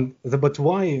 And the but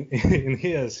why in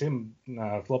here is him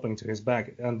flopping to his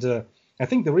back. And I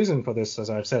think the reason for this,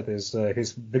 as I've said, is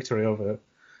his victory over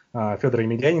Fyodor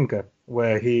Emelianenko,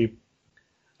 where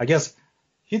I guess,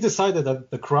 he decided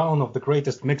that the crown of the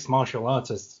greatest mixed martial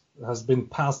artist has been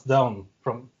passed down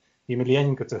from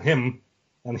Emelianenko to him,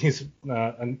 and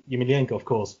Emelianenko, of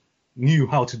course, knew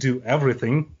how to do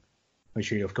everything, which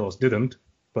he, of course, didn't,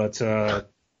 but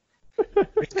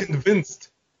he's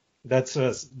convinced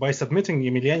that by submitting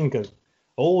Emelianenko,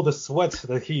 all the sweat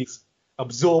that he's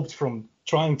absorbed from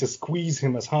trying to squeeze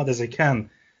him as hard as he can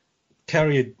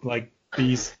carried like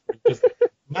these just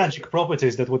magic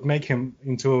properties that would make him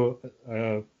into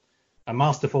a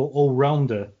masterful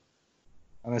all-rounder.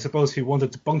 And I suppose he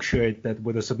wanted to punctuate that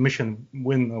with a submission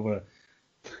win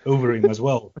over him as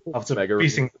well, after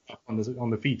piecing on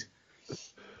the feet.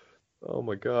 Oh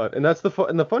my God! And that's the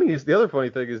other funny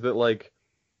thing is that like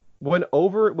when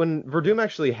Verdum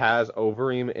actually has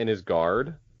Overeem in his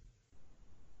guard,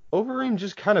 Overeem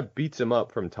just kind of beats him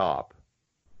up from top.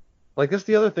 Like that's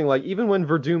the other thing. Like even when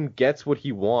Verdum gets what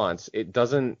he wants, it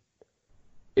doesn't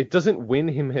win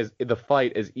him the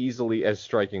fight as easily as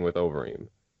striking with Overeem.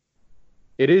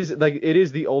 It is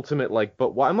the ultimate like.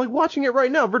 But why? I'm like watching it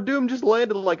right now. Verdum just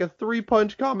landed like a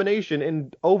 3-punch combination,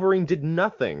 and Overeem did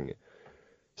nothing.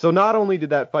 So not only did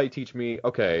that fight teach me,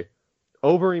 okay,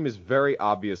 Overeem is very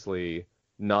obviously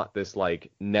not this like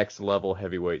next level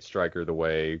heavyweight striker the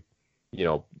way,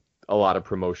 a lot of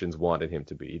promotions wanted him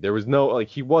to be. There was no, like,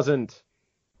 he wasn't,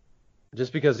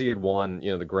 just because he had won,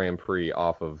 the Grand Prix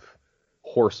off of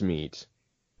horse meat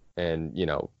and,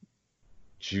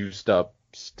 juiced up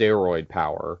steroid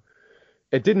power,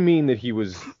 it didn't mean that he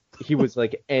was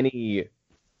like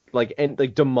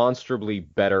demonstrably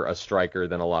better a striker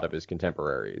than a lot of his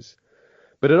contemporaries.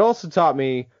 But it also taught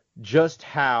me just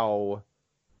how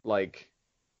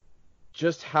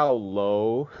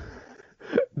low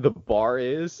the bar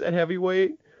is at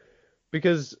heavyweight,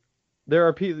 because there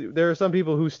are some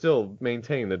people who still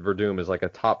maintain that Verdum is like a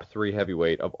top 3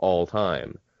 heavyweight of all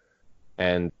time,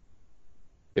 and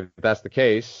if that's the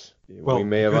case, we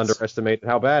may have underestimated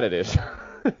how bad it is.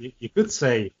 You could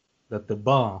say that the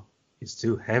bar is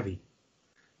too heavy.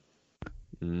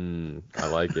 I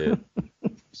like it.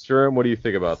 Sturm, what do you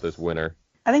think about this winner?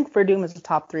 I think Verdum is the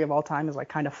top 3 of all time is like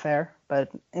kind of fair, but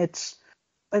it's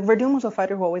like Verdum was a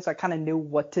fighter who always like kind of knew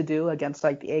what to do against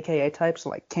like the AKA types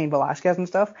like Cain Velasquez and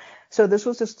stuff. So this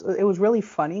was it was really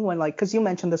funny when like, because you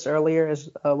mentioned this earlier as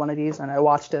one of these, and I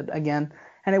watched it again,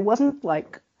 and it wasn't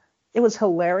like, it was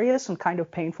hilarious and kind of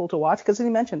painful to watch, because as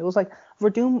you mentioned, it was like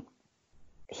Verdum,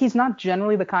 he's not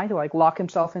generally the kind to like lock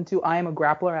himself into, I am a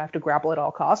grappler, I have to grapple at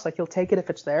all costs. Like he'll take it if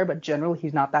it's there, but generally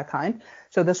he's not that kind.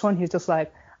 So this one, he's just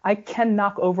like, I can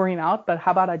knock Overeem out, but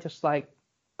how about I just like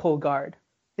pull guard?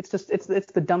 It's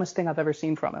the dumbest thing I've ever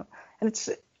seen from him. And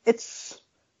it's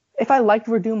if I liked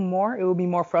Verdum more, it would be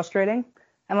more frustrating.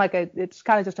 And like it's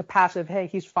kind of just a passive, hey,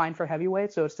 he's fine for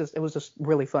heavyweight. So it was just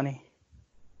really funny.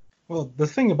 Well, the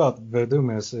thing about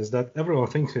Verdum is that everyone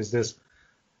thinks he's this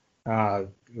a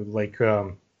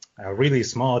really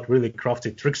smart, really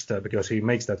crafty trickster, because he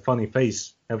makes that funny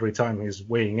face every time he's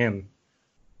weighing in.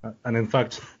 And in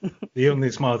fact, the only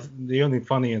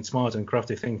funny and smart and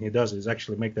crafty thing he does is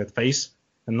actually make that face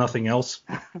and nothing else.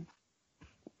 I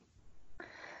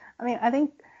mean, I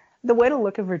think the way to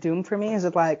look at Verdum for me is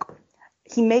that like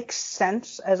he makes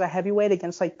sense as a heavyweight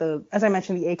against like as I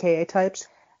mentioned, the AKA types.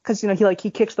 Because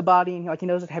he kicks the body and he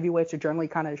knows that heavyweights are generally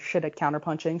kind of shit at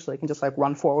counterpunching, so he can just like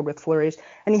run forward with flurries.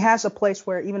 And he has a place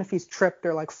where even if he's tripped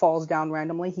or like falls down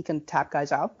randomly, he can tap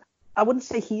guys out. I wouldn't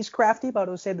say he's crafty, but I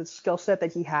would say the skill set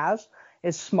that he has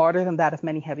is smarter than that of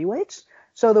many heavyweights.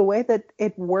 So the way that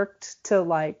it worked to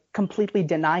like completely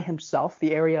deny himself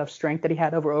the area of strength that he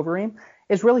had over Overeem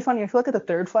is really funny. If you look at the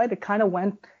third fight, it kind of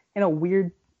went in a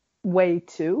weird way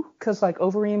too, because like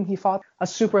Overeem, he fought a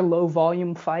super low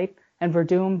volume fight. And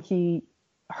Verdum, he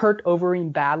hurt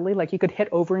Overeem badly. Like, he could hit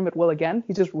Overeem at will again.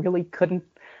 He just really couldn't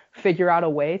figure out a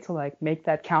way to, like, make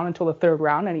that count until the third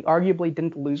round, and he arguably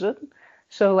didn't lose it.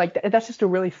 So, like, that's just a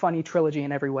really funny trilogy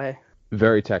in every way.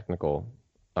 Very technical.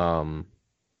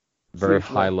 Very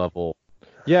high level.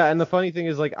 Yeah, and the funny thing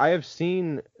is, like, I have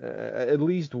seen, at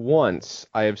least once,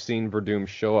 I have seen Verdum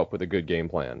show up with a good game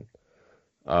plan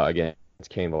against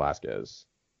Cain Velasquez.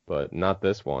 But not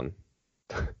this one.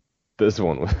 This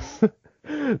one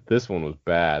was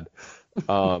bad.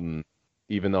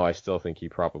 Even though I still think he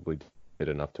probably did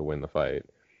enough to win the fight.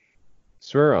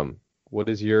 Swearum, what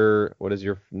is your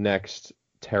next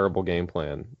terrible game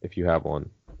plan if you have one?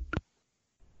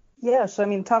 Yeah, so I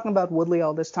mean, talking about Woodley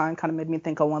all this time kind of made me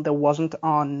think of one that wasn't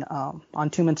on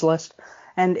Tumen's list,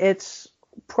 and it's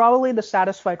probably the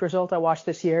saddest fight result I watched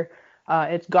this year.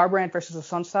 It's Garbrandt versus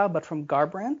Assunção, but from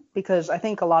Garbrandt, because I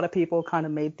think a lot of people kind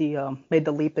of made the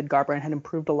leap that Garbrandt had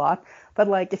improved a lot. But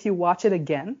like, if you watch it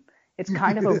again, it's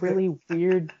kind of a really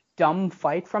weird, dumb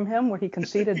fight from him where he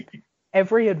conceded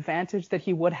every advantage that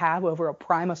he would have over a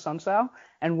prime Assunção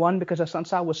and won because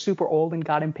Assunção was super old and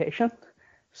got impatient.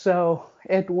 So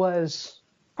it was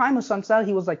prime Assunção.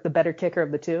 He was like the better kicker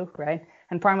of the two, right?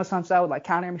 And prime Assunção would like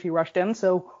counter him if he rushed in.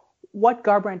 So what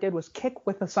Garbrandt did was kick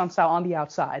with Assunção on the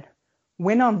outside,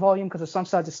 win on volume because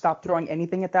Assunção just stopped throwing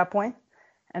anything at that point,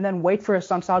 and then wait for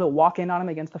Assunção to walk in on him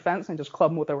against the fence and just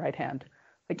club him with the right hand.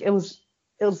 Like, it was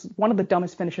one of the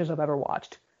dumbest finishes I've ever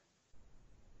watched.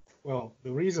 Well,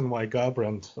 the reason why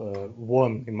Garbrandt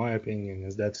won, in my opinion,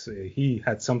 is that he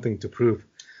had something to prove.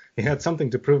 He had something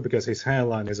to prove because his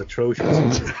hairline is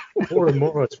atrocious, more and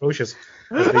more atrocious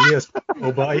as the years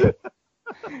go by.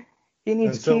 He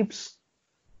needs keeps.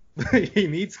 He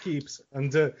needs keeps,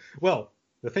 and well.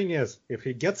 The thing is, if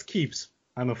he gets keeps,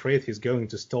 I'm afraid he's going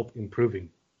to stop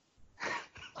improving.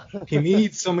 He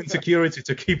needs some insecurity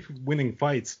to keep winning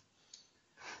fights.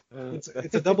 It's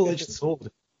a double-edged sword.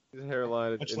 His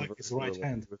hairline much like his right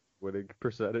hand. With winning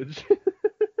percentage.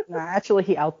 Nah, actually,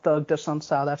 he out-thugged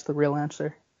Assunção. That's the real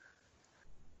answer.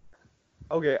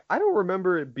 Okay, I don't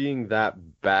remember it being that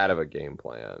bad of a game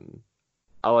plan.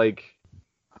 I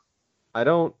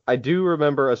do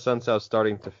remember Assunção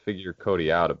starting to figure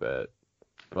Cody out a bit.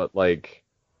 But, like,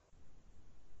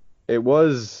 it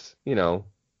was, he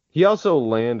also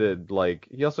kind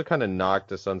of knocked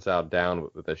Assunção down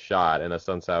with a shot, and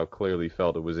Assunção clearly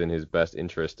felt it was in his best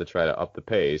interest to try to up the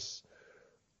pace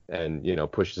and,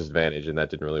 push his advantage, and that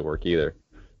didn't really work either.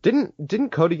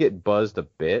 Didn't Cody get buzzed a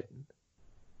bit?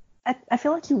 I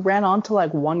feel like he ran onto,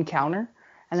 like, one counter,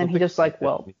 and then he just, like,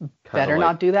 well, better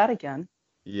not do that again.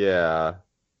 Yeah.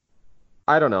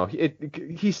 I don't know.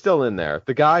 He's still in there.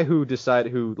 The guy who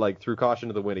threw caution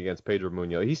to the wind against Pedro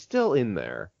Munoz, he's still in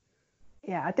there.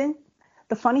 Yeah, I think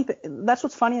that's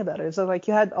what's funny about it is that, like,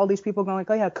 you had all these people going like,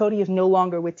 oh yeah, Cody is no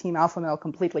longer with Team Alpha Male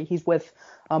completely. He's with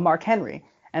Mark Henry,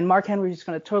 and Mark Henry is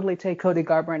going to totally take Cody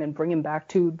Garbrandt and bring him back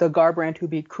to the Garbrandt who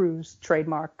beat Cruz,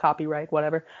 trademark, copyright,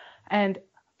 whatever. And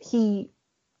he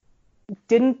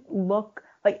didn't look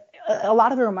like a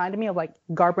lot of it reminded me of like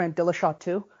Garbrandt Dillashaw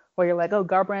 2. Where you're like, oh,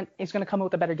 Garbrandt is going to come up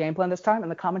with a better game plan this time.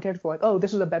 And the commentators were like, oh,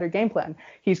 this is a better game plan.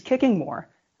 He's kicking more.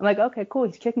 I'm like, okay, cool,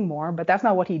 he's kicking more, but that's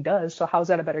not what he does. So how's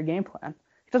that a better game plan?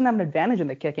 He doesn't have an advantage in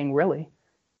the kicking, really.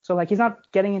 So, like, he's not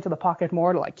getting into the pocket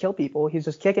more to, like, kill people. He's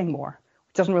just kicking more.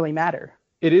 It doesn't really matter.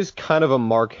 It is kind of a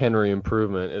Mark Henry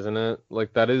improvement, isn't it?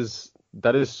 Like, that is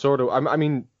sort of, I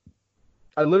mean,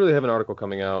 I literally have an article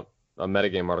coming out, a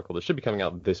metagame article that should be coming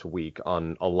out this week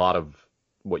on a lot of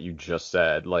what you just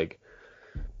said. Like,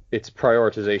 it's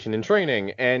prioritization in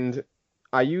training. And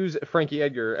I use Frankie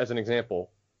Edgar as an example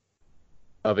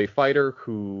of a fighter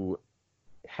who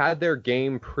had their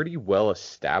game pretty well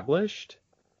established.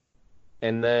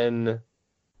 And then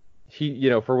he,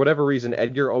 for whatever reason,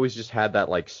 Edgar always just had that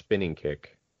like spinning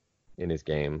kick in his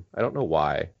game. I don't know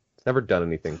why. It's never done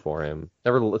anything for him.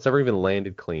 It's never even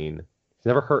landed clean. He's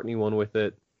never hurt anyone with it.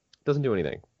 It doesn't do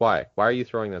anything. Why? Why are you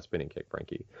throwing that spinning kick,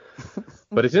 Frankie?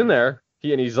 But it's in there.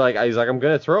 He's like, I'm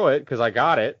gonna throw it because I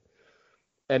got it.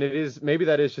 And maybe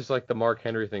that is just like the Mark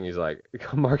Henry thing.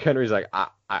 Mark Henry's like,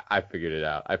 I figured it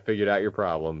out. I figured out your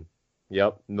problem.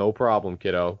 Yep, no problem,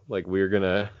 kiddo. Like we're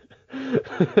gonna,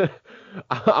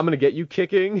 I'm gonna get you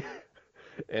kicking,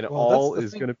 and Well, that's all the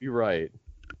is thing. gonna be right.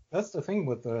 That's the thing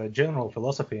with general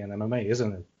philosophy in MMA,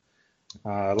 isn't it?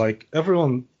 Like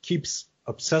everyone keeps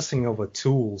obsessing over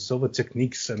tools, over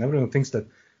techniques, and everyone thinks that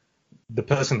the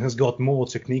person who's got more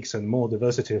techniques and more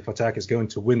diversity of attack is going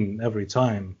to win every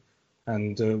time.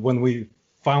 And when we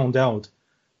found out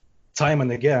time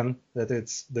and again that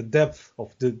it's the depth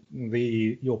of the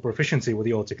your proficiency with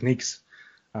your techniques,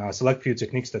 select few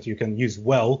techniques that you can use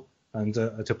well and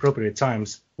at appropriate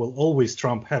times will always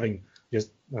trump having just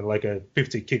like a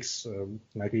 50 kicks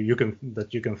like you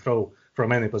can throw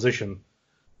from any position,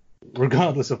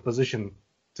 regardless of position,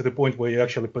 to the point where you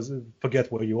actually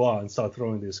forget where you are and start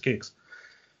throwing these kicks.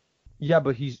 Yeah,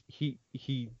 but he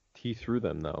threw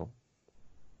them though,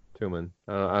 Tumen.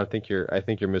 I think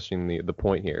you're missing the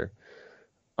point here.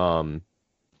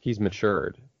 He's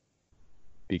matured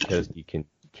because he can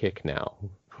kick now.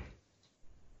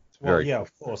 It's Well, very yeah,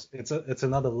 of course. It's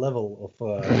another level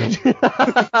of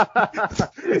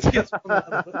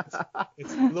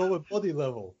it's lower body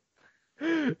level.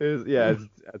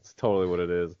 That's totally what it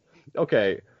is.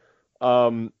 Okay.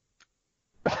 Um,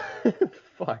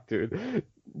 fuck, dude.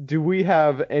 Do we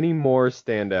have any more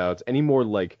standouts? Any more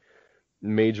like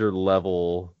major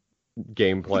level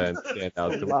game plan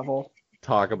standouts that we Level.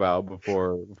 talk about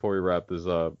before we wrap this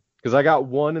up? Because I got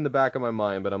one in the back of my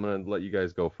mind, but I'm gonna let you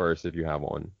guys go first if you have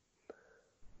one.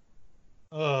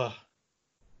 Uh,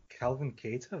 Calvin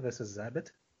Keita versus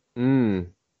Zabit. Mm.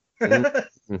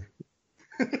 Mm.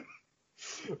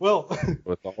 Well,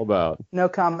 What it's all about. No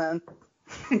comment.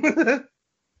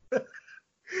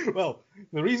 well,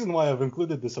 the reason why I've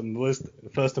included this on the list,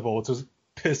 first of all, to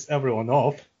piss everyone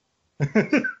off.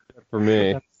 For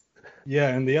me. Yeah,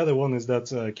 and the other one is that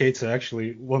Keita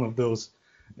actually one of those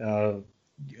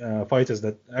fighters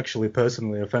that actually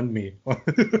personally offend me.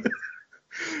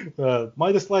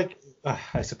 My dislike,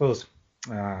 I suppose,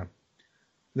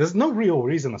 there's no real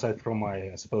reason aside from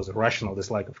my, I suppose, rational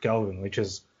dislike of Calvin, which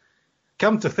is,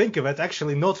 come to think of it,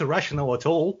 actually not irrational at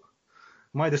all.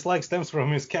 My dislike stems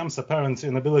from his camp's apparent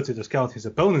inability to scout his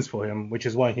opponents for him, which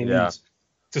is why he Yeah. needs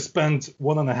to spend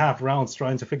 1.5 rounds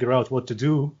trying to figure out what to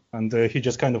do, and he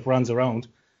just kind of runs around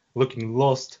looking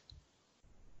lost,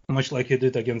 much like he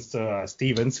did against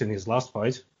Stevens in his last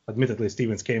fight. Admittedly,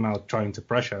 Stevens came out trying to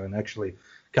pressure and actually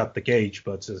cut the cage,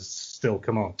 but still,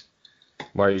 come on.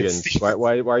 Why are you getting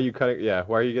why are you cutting? Yeah,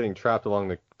 why are you getting trapped along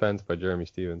the fence by Jeremy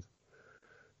Stevens?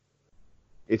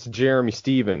 It's Jeremy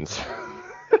Stevens,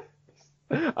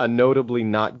 a notably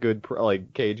not good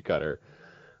cage cutter.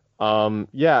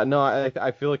 Yeah, no,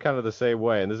 I feel kind of the same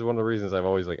way, and this is one of the reasons I've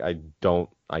always I don't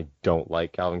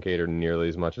like Calvin Kattar nearly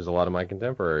as much as a lot of my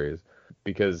contemporaries,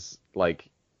 because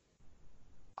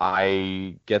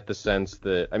I get the sense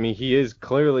that, I mean, he is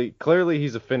clearly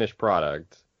he's a finished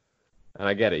product, and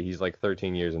I get it. He's like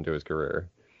 13 years into his career,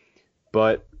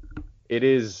 but it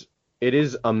is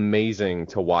amazing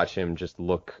to watch him just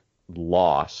look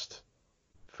lost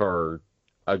for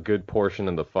a good portion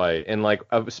of the fight, and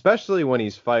especially when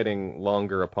he's fighting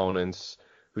longer opponents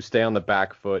who stay on the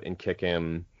back foot and kick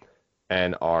him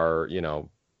and are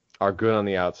good on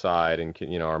the outside and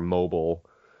are mobile.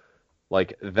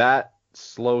 Like that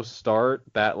slow start,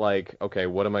 that okay,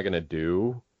 what am I gonna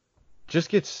do, just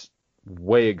gets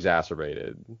way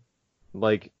exacerbated.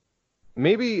 Like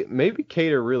maybe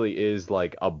Kattar really is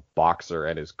like a boxer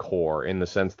at his core, in the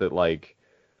sense that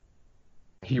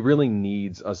he really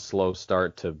needs a slow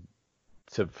start to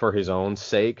for his own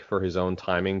sake, for his own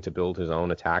timing, to build his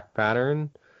own attack pattern.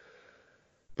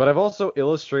 But I've also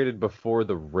illustrated before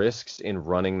the risks in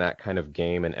running that kind of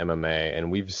game in MMA,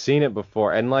 and we've seen it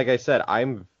before. And like I said, I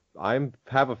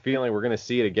have a feeling we're gonna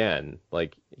see it again.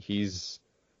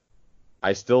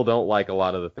 I still don't like a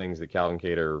lot of the things that Calvin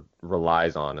Kattar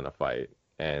relies on in a fight,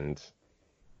 and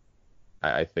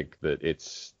I think that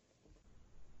it's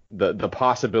the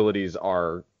possibilities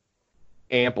are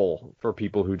ample for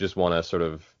people who just want to sort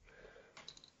of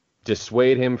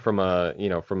dissuade him from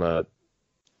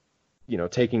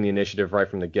taking the initiative right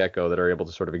from the get-go, that are able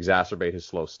to sort of exacerbate his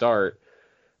slow start,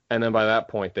 and then by that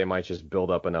point they might just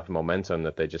build up enough momentum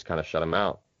that they just kind of shut him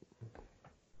out.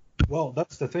 Well,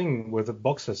 that's the thing with the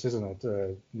boxers, isn't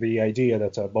it? The idea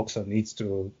that a boxer needs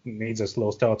a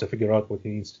slow start to figure out what he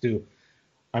needs to do.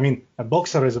 I mean, a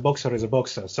boxer is a boxer is a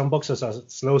boxer. Some boxers are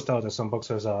slow starters, some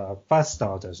boxers are fast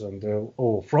starters, and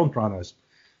or front runners.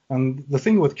 And the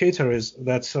thing with Kattar is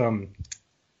that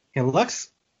he lacks,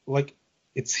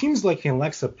 it seems like he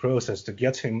lacks a process to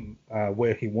get him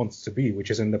where he wants to be, which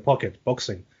is in the pocket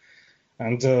boxing.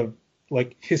 And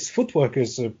his footwork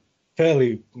is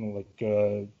fairly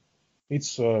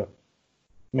It's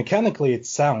mechanically it's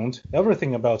sound.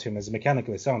 Everything about him is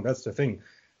mechanically sound. That's the thing.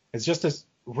 It's just his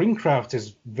ringcraft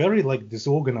is very like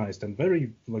disorganized and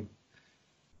very like.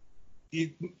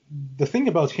 The thing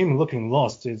about him looking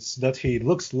lost is that he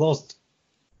looks lost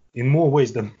in more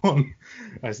ways than one.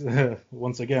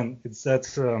 Once again, it's that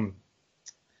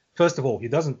first of all, he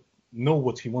doesn't know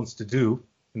what he wants to do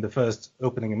in the first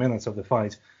opening minutes of the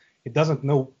fight. He doesn't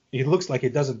know. It looks like he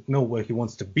doesn't know where he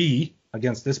wants to be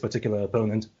against this particular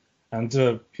opponent, and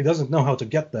he doesn't know how to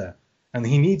get there. And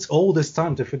he needs all this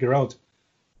time to figure out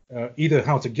either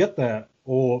how to get there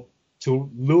or to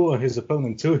lure his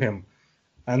opponent to him,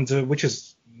 and which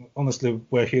is honestly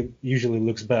where he usually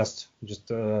looks best,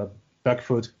 just back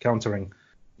foot countering,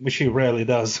 which he rarely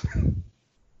does.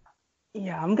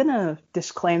 Yeah, I'm gonna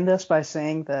disclaim this by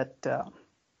saying that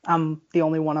I'm the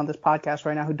only one on this podcast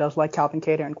right now who does like Calvin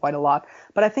Kattar and quite a lot.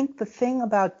 But I think the thing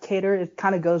about Kattar, it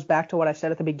kind of goes back to what I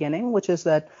said at the beginning, which is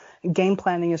that game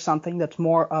planning is something that's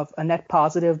more of a net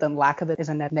positive than lack of it is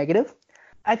a net negative.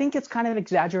 I think it's kind of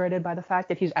exaggerated by the fact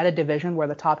that he's at a division where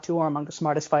the top two are among the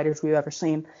smartest fighters we've ever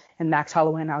seen in Max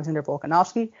Holloway and Alexander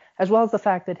Volkanovski, as well as the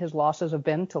fact that his losses have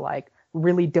been to like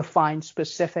really defined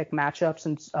specific matchups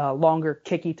and longer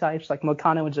kicky types like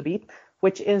Moicano and Zabit,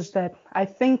 which is that I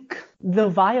think the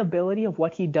viability of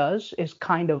what he does is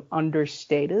kind of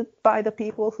understated by the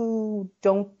people who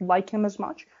don't like him as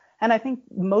much. And I think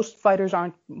most fighters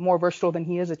aren't more versatile than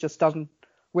he is. It just doesn't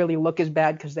really look as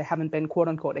bad because they haven't been quote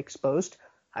unquote exposed.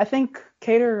 I think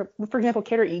Kattar, for example,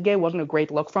 Ige wasn't a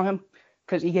great look from him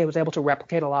because Ige was able to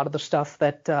replicate a lot of the stuff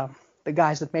that the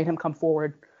guys that made him come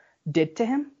forward did to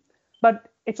him. But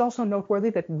it's also noteworthy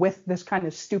that with this kind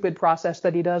of stupid process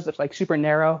that he does that's like super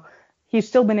narrow, he's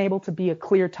still been able to be a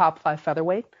clear top 5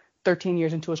 featherweight 13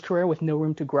 years into his career with no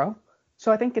room to grow.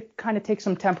 So I think it kind of takes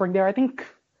some tempering there. I think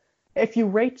if you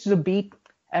rate Zabit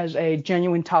as a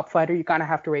genuine top fighter, you kind of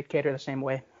have to rate Kattar the same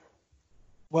way.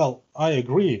 Well, I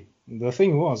agree. The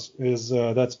thing is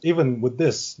that even with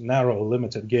this narrow,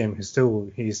 limited game, he's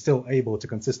still able to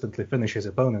consistently finish his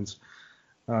opponents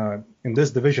in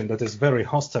this division that is very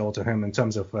hostile to him in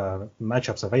terms of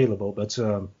matchups available. But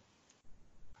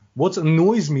what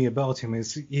annoys me about him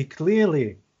is he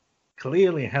clearly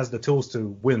has the tools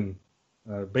to win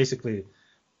basically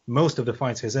most of the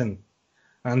fights he's in.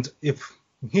 And if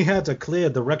he had a clear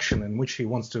direction in which he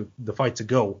wants the fight to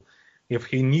go, if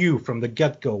he knew from the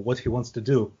get-go what he wants to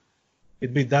do,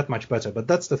 it'd be that much better. But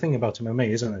that's the thing about MMA,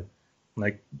 isn't it?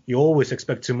 Like, you always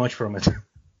expect too much from it.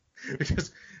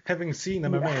 Because having seen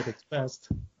MMA at its best,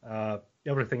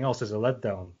 everything else is a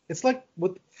letdown. It's like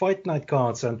with fight night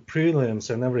cards and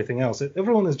prelims and everything else.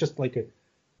 Everyone is just like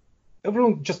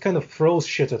everyone just kind of throws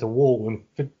shit at a wall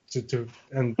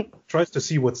and tries to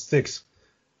see what sticks.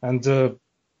 And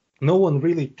no one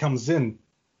really comes in.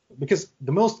 Because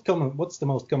what's the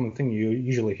most common thing you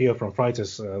usually hear from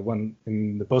fighters when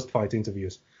in the post-fight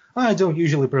interviews? I don't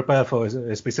usually prepare for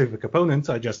a specific opponent.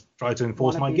 I just try to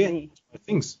enforce my game, my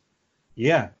things.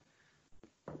 Yeah.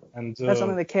 And that's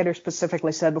something that Kattar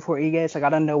specifically said before Ige. It's like, I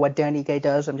don't know what Dan Ige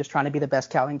does. I'm just trying to be the best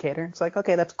Calvin Kattar. It's like,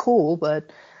 okay, that's cool,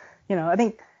 but I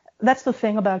think that's the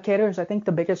thing about Kattar is I think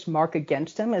the biggest mark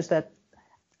against him is that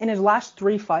in his last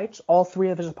 3 fights, all 3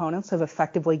 of his opponents have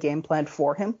effectively game planned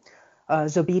for him.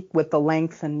 Zabit with the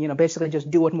length and, basically just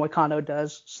do what Moicano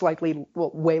does,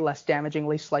 way less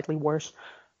damagingly, slightly worse.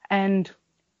 And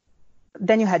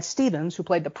then you had Stevens, who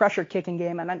played the pressure kicking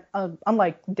game. And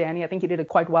unlike Danny, I think he did it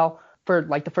quite well for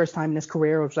like the first time in his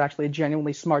career. It was actually a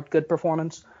genuinely smart, good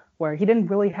performance where he didn't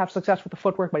really have success with the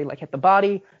footwork, but he hit the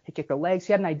body, he kicked the legs.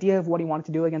 He had an idea of what he wanted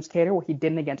to do against Kattar, what he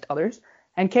didn't against others.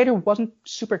 And Kattar wasn't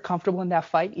super comfortable in that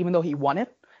fight, even though he won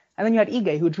it. And then you had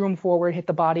Ige, who drew him forward, hit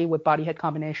the body with body-head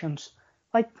combinations.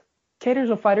 Like, Kattar's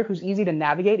a fighter who's easy to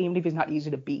navigate, even if he's not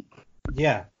easy to beat.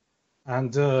 Yeah.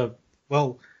 And,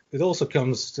 well, it also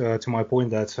comes to my point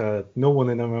that no one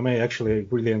in MMA actually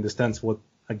really understands what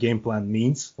a game plan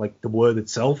means, like the word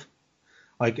itself.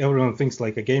 Like, everyone thinks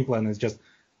like a game plan is just,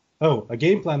 a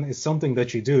game plan is something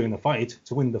that you do in a fight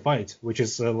to win the fight, which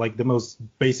is like the most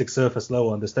basic surface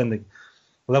level understanding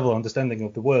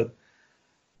of the word.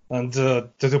 And to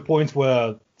the point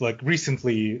where, like,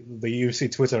 recently the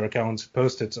UFC Twitter account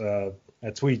posted a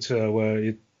tweet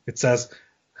where it says,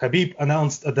 Khabib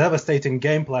announced a devastating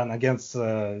game plan against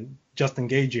Justin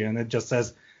Gaethje, and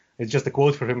it's just a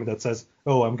quote for him that says,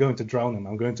 I'm going to drown him,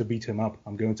 I'm going to beat him up,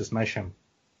 I'm going to smash him.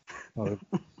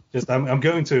 I'm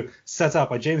going to set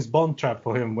up a James Bond trap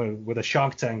for him with a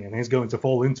shark tank, and he's going to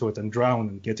fall into it and drown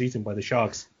and get eaten by the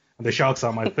sharks. And the sharks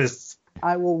are my fists.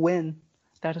 I will win.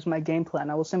 That is my game plan.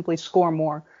 I will simply score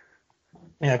more.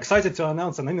 Yeah, excited to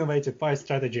announce an innovative fight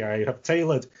strategy I have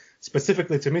tailored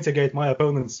specifically to mitigate my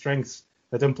opponent's strengths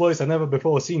that employs a never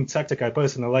before seen tactic I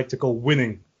personally like to call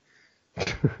winning.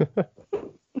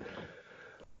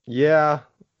 Yeah,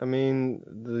 I mean,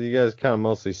 you guys kind of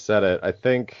mostly said it. I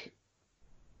think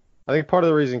part of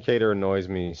the reason Cater annoys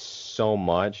me so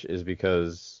much is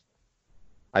because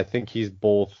I think he's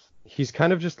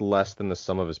kind of just less than the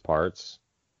sum of his parts.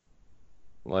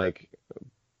 Like,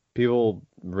 people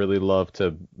really love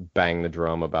to bang the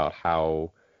drum about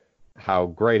how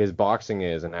great his boxing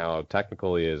is and how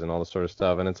technical he is and all this sort of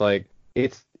stuff. And it's like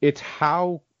it's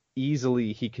how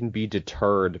easily he can be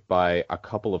deterred by a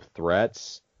couple of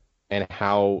threats and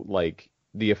how like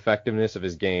the effectiveness of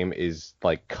his game is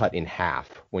like cut in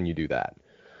half when you do that.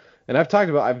 And I've talked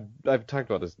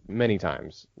about this many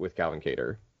times with Calvin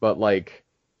Kattar, but like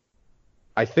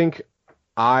I think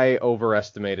I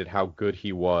overestimated how good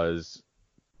he was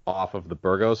off of the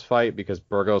Burgos fight because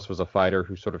Burgos was a fighter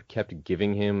who sort of kept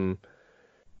giving him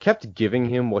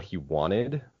what he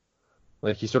wanted.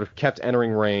 Like he sort of kept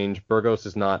entering range. Burgos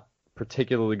is not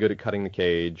particularly good at cutting the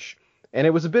cage, and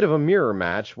it was a bit of a mirror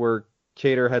match where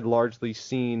Kattar had largely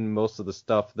seen most of the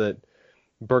stuff that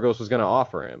Burgos was going to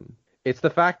offer him. It's the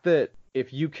fact that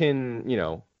if you can,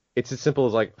 it's as simple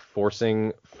as like force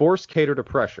Kattar to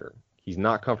pressure. He's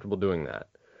not comfortable doing that.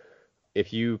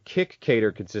 If you kick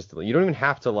Kattar consistently, you don't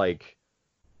have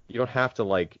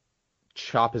to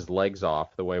chop his legs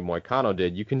off the way Moicano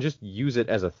did. You can just use it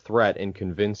as a threat and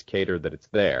convince Kattar that it's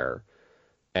there.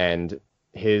 And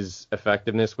his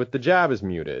effectiveness with the jab is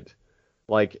muted.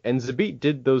 And Zabit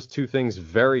did those two things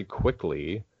very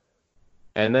quickly.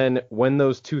 And then when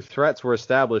those two threats were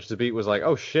established, Zabit was like,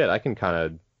 "Oh shit, I can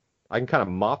kind of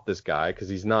mop this guy because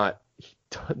he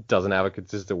doesn't have a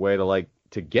consistent way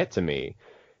to get to me."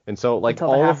 And so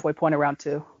until the halfway point of round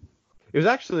 2. It was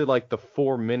actually like the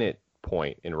 4-minute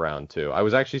point in round 2. I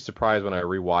was actually surprised when I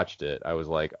rewatched it. I was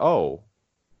like, "Oh,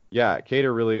 yeah,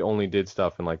 Kattar really only did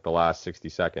stuff in like the last 60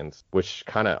 seconds," which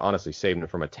kind of honestly saved him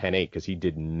from a 10-8 because he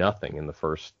did nothing in the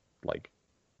first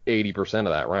 80%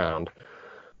 of that round.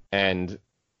 And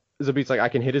Zabit's like, I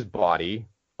can hit his body.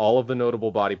 All of the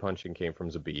notable body punching came from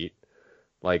Zabit.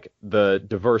 The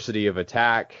diversity of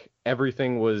attack,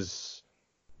 everything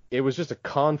it was just a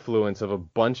confluence of a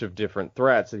bunch of different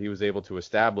threats that he was able to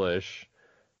establish,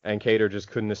 and Kattar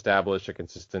just couldn't establish a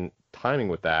consistent timing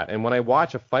with that. And when I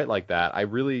watch a fight like that,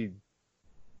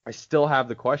 I still have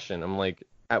the question. I'm like,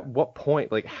 at what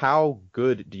point, how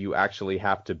good do you actually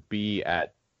have to be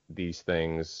at these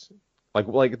things?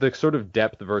 Like the sort of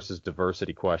depth versus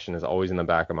diversity question is always in the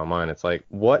back of my mind. It's like,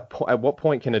 at what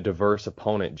point can a diverse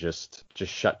opponent just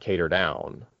shut Kattar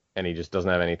down? And he just doesn't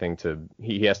have anything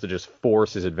he has to just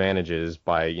force his advantages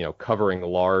by, covering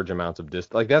large amounts of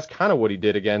distance. That's kind of what he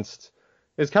did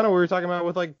it's kind of what we were talking about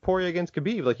with Poirier against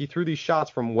Khabib. He threw these shots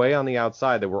from way on the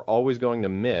outside that were always going to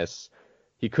miss.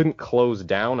 He couldn't close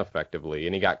down effectively,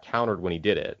 and he got countered when he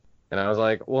did it. And I was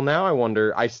like, well, now I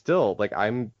wonder,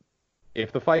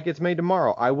 if the fight gets made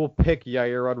tomorrow, I will pick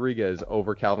Yair Rodriguez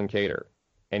over Calvin Kattar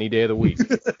any day of the week.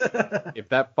 If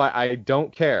that fight, I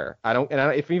don't care.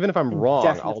 Even if I'm wrong,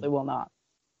 Definitely will not.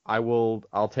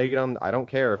 I'll take it on. I don't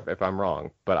care if I'm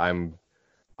wrong, but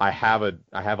I have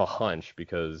a hunch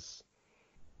because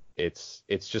it's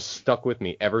just stuck with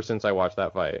me ever since I watched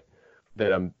that fight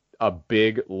that a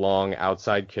big, long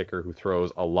outside kicker who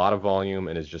throws a lot of volume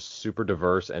and is just super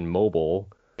diverse and mobile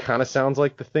kind of sounds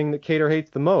like the thing that Kattar hates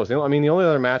the most. The only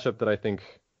other matchup that I think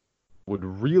would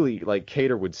really,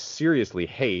 Kattar would seriously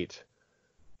hate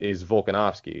is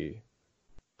Volkanovski.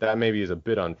 That maybe is a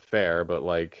bit unfair, but,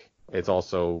 it's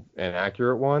also an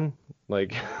accurate one.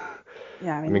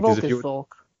 Yeah, Volk is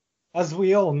Volk. As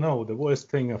we all know, the worst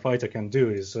thing a fighter can do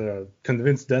is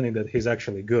convince Danny that he's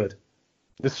actually good.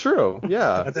 It's true,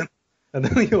 yeah. and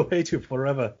then he'll hate you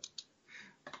forever.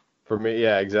 For me,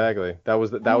 yeah, exactly. That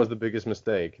was the biggest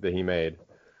mistake that he made.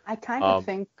 I kind of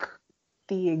think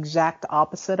the exact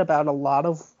opposite about a lot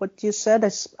of what you said,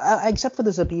 except for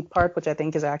the Zabit part, which I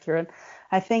think is accurate.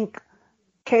 I think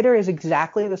Kattar is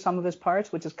exactly the sum of his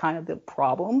parts, which is kind of the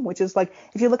problem, which is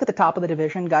if you look at the top of the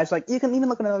division, guys you can even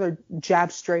look at another jab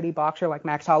straighty boxer like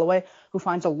Max Holloway, who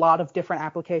finds a lot of different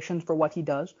applications for what he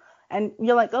does. And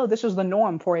you're like, oh, this is the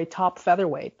norm for a top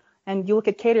featherweight. And you look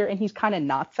at Kattar, and he's kind of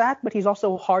not that, but he's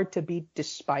also hard to beat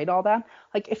despite all that.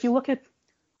 If you look at,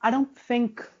 I don't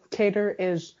think Kattar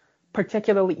is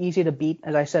particularly easy to beat,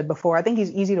 as I said before. I think he's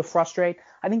easy to frustrate.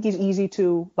 I think he's easy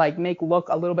to make look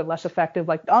a little bit less effective.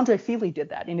 Andre Fili did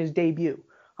that in his debut.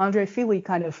 Andre Fili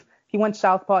he went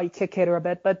southpaw, he kicked Kattar a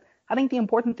bit, but I think the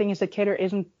important thing is that Kattar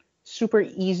isn't super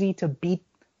easy to beat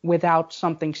without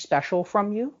something special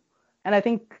from you. And I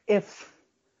think if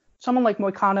someone like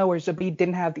Moicano or Zabit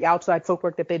didn't have the outside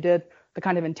footwork that they did, the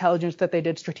kind of intelligence that they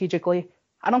did strategically,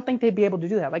 I don't think they'd be able to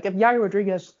do that. Like if Yair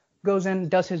Rodriguez goes in,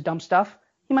 does his dumb stuff,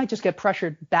 he might just get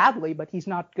pressured badly, but he's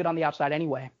not good on the outside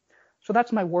anyway. So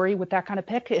that's my worry with that kind of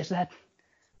pick, is that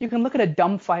you can look at a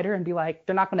dumb fighter and be like,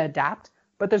 they're not going to adapt,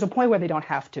 but there's a point where they don't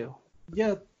have to.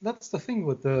 Yeah, that's the thing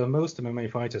with most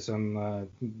MMA fighters, and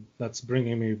that's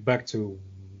bringing me back to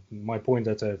my point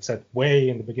that I've said way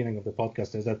in the beginning of the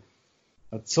podcast, is that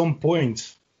at some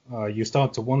point you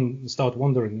start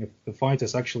wondering if the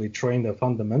fighters actually train their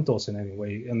fundamentals in any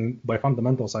way, and by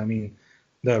fundamentals I mean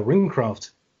their ring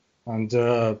craft and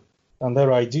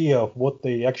their idea of what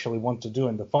they actually want to do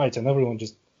in the fight, and everyone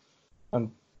just,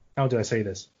 and how do I say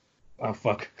this? Oh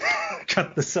fuck,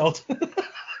 cut this out.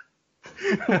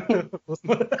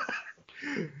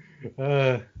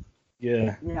 Yeah.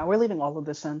 Yeah, we're leaving all of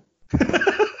this in.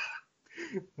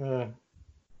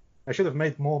 I should have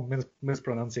made more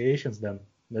mispronunciations then.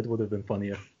 That would have been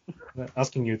funnier.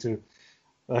 Asking you to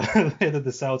edit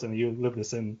this out and you leave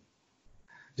this in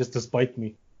just to spite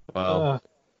me. Well,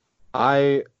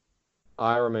 I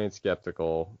remain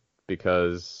skeptical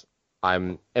because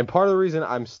and part of the reason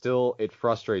it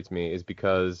frustrates me is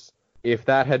because if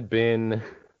that had been,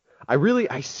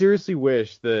 I seriously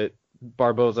wish that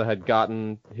Barboza had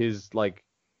gotten his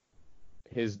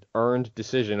earned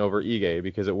decision over Ige,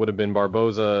 because it would have been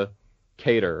Barboza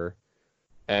Cater,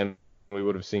 and we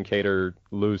would have seen Cater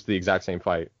lose the exact same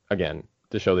fight again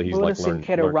to show that he's we would have learned. seen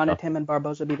Cater run at him and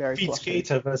Barboza be very Beats flustered.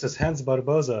 Cater versus Hans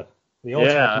Barboza. The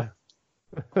Yeah.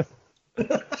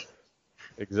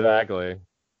 Exactly.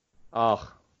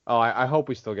 I hope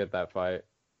we still get that fight.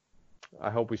 I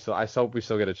hope we still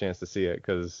get a chance to see it,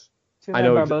 because I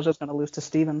know Barboza's going to lose to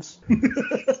Stevens.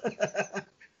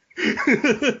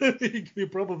 You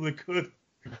probably could.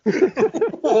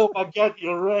 Oh my god,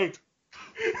 you're right.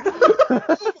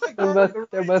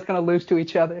 They're both going to lose to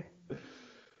each other.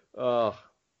 Either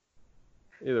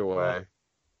way,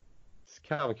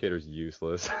 Calvin Cater's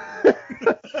useless.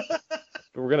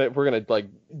 We're gonna like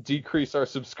decrease our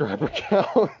subscriber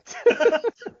count.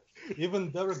 Even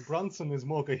Derek Brunson is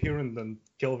more coherent than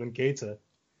Calvin Cater.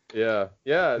 Yeah.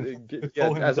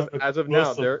 As of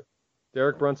now,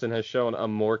 Derek Brunson has shown a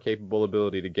more capable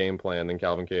ability to game plan than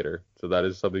Calvin Cater, so that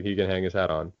is something he can hang his hat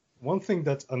on. One thing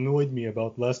that annoyed me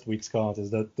about last week's card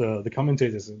is that the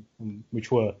commentators,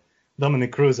 which were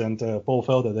Dominic Cruz and Paul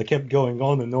Felder, they kept going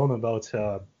on and on about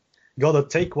gotta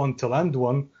take one to land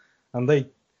one, and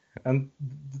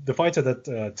the fighter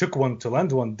that took one to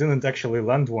land one didn't actually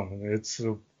land one. It's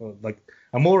like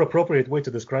a more appropriate way to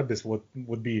describe this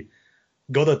would be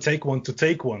gotta take one to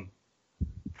take one.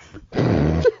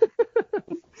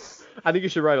 I think you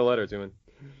should write a letter to him.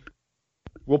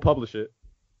 We'll publish it.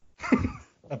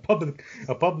 A public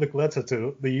letter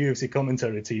to the UFC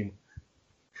commentary team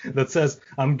that says,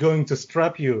 I'm going to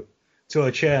strap you to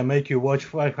a chair and make you watch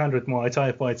 500 Muay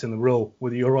Thai fights in a row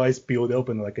with your eyes peeled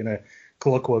open like in a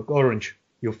Clockwork Orange,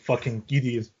 you fucking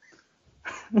idiot.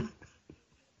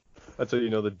 That's how you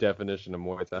know the definition of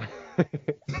Muay Thai.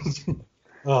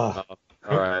 All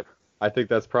right. I think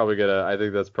that's probably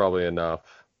enough.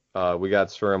 We got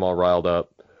Sherm all riled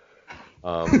up.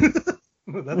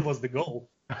 That was the goal.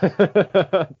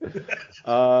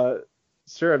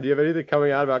 Sherm, do you have anything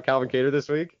coming out about Calvin Cater this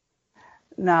week?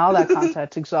 No, all that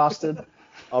content's exhausted.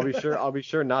 I'll be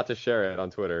sure not to share it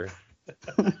on Twitter.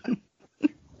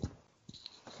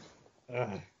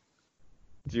 Do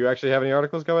you actually have any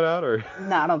articles coming out, or?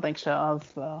 No, I don't think so.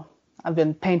 I've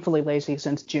been painfully lazy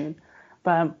since June.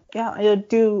 But yeah,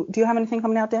 do you have anything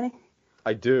coming out, Danny?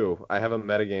 I do. I have a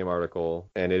metagame article,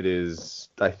 and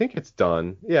I think it's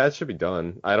done. Yeah, it should be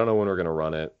done. I don't know when we're gonna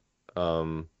run it.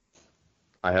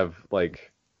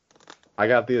 I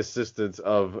got the assistance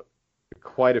of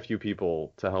quite a few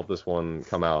people to help this one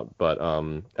come out, but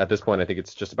at this point I think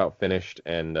it's just about finished,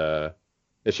 and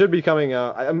it should be coming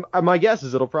out. My guess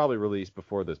is it'll probably release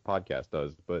before this podcast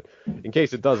does, but in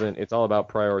case it doesn't, it's all about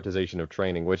prioritization of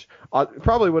training, which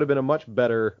probably would have been a much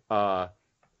better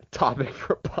topic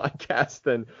for a podcast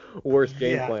than worst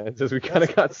game plans, as we kind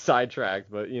of got sidetracked.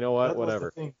 But you know what?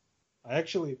 Whatever.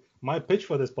 My pitch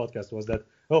for this podcast was that,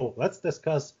 let's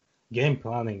discuss game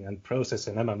planning and process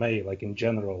in MMA, like in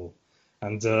general,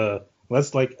 and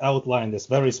let's outline this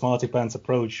very smarty pants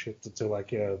approach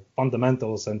to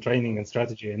fundamentals and training and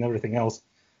strategy and everything else.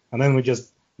 And then we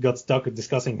just got stuck at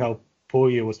discussing how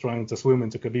Poirier was trying to swim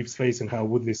into Khabib's face and how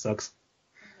Woodley sucks.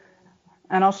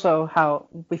 And also how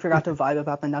we forgot to vibe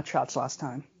about the nut shots last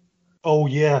time. Oh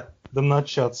yeah, the nut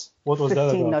shots. What was that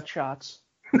about? 15 nut shots.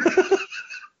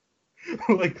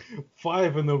 like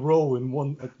 5 in a row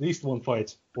in at least one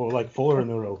fight, or like 4 in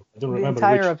a row. I don't The remember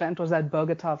entire which. event was that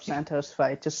Bogatov-Santos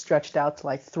fight, just stretched out to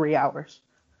like 3 hours.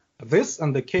 This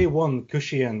and the K1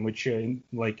 Kushien, which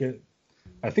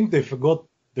I think they forgot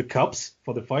the cups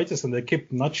for the fighters and they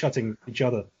kept nut shutting each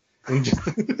other and just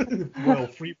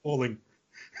free falling.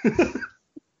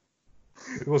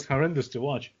 It was horrendous to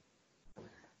watch.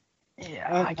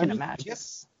 Yeah, I can imagine.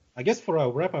 I guess for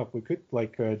our wrap up, we could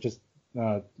just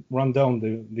run down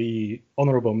the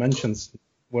honorable mentions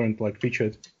weren't like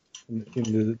featured in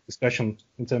the discussion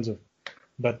in terms of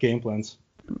bad game plans.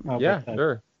 Yeah,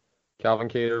 sure. Calvin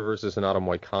Kattar versus Renato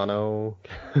Moicano.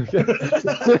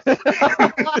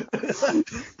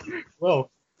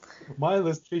 Well, my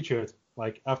list featured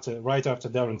right after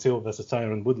Darren Till versus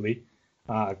Tyron Woodley,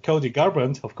 Cody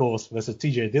Garbrandt, of course, versus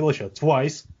TJ Dillashaw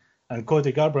twice, and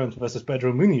Cody Garbrandt versus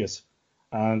Pedro Munoz.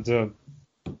 And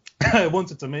I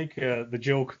wanted to make the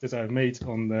joke that I've made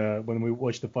on when we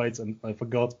watched the fights and I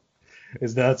forgot,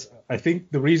 is that I think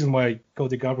the reason why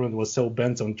Cody Garbrandt was so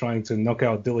bent on trying to knock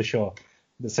out Dillashaw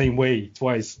the same way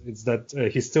twice is that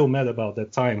he's still mad about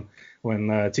that time when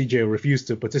TJ refused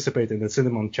to participate in the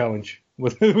Cinnamon Challenge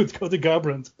with Cody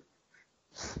Garbrandt.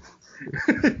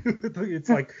 It's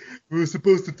like, we were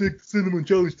supposed to take the Cinnamon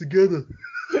Challenge together.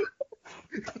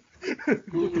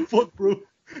 What the fuck, bro?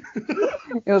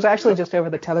 It was actually just over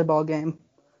the tetherball game.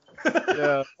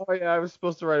 Yeah. Oh yeah, I was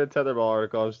supposed to write a tetherball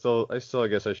article. I still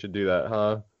guess I should do that,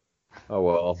 huh? Oh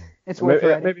well. It's worth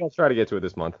writing. Maybe I'll try to get to it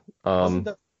this month. Wasn't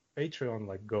that Patreon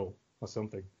go or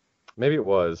something? Maybe it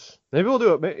was. Maybe we'll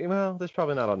do it. Well, there's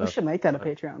probably not enough. We should make that a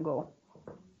Patreon goal.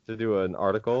 To do an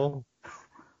article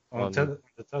on the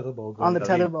tetherball game. On the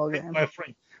tetherball game.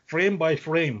 Frame by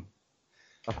frame.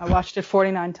 I watched it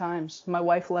 49 times. My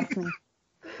wife left me.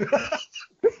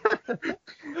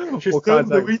 She's turned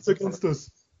the weeds against us.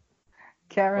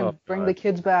 Karen, bring the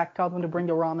kids back. Tell them to bring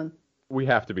the ramen. We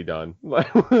have to be done.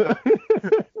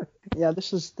 Yeah,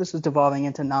 this is devolving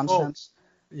into nonsense.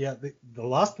 Yeah, the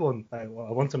last one, I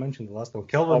want to mention the last one.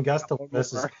 Kelvin Gastelum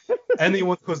versus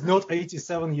anyone who's not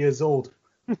 87 years old.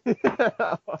 Mic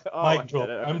drop.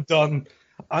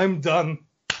 I'm done.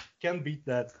 Can't beat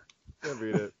that. Can't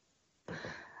beat it.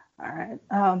 All right.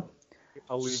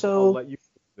 I'll let you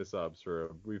this up,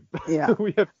 sir. We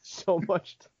have so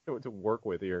much to work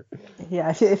with here.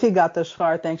 Yeah, if you got this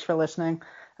far, thanks for listening.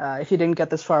 If you didn't get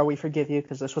this far, we forgive you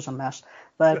because this was a mess.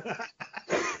 But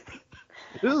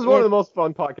this is one of the most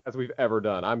fun podcasts we've ever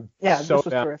done. So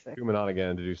down to Tumen on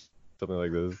again to do something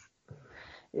like this.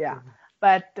 Yeah,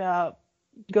 but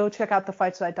go check out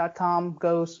thefightsite.com.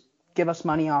 Go give us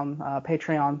money on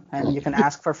Patreon, and you can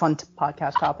ask for fun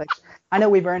podcast topics. I know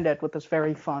we've earned it with this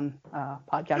very fun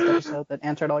podcast episode that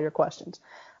answered all your questions.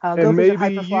 And maybe you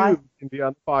can be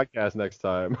on the podcast next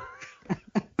time.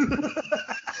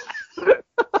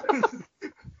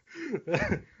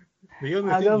 The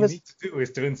only thing you need to do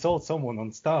is to insult someone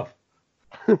on staff.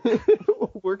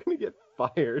 We're going to get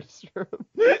fired.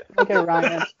 Make it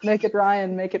Ryan. Make it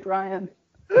Ryan. Make it Ryan.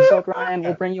 Insult Ryan.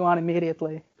 We'll bring you on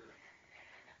immediately.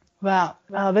 Wow.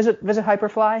 Visit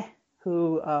Hyperfly,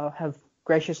 who have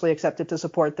graciously accepted to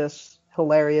support this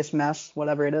hilarious mess,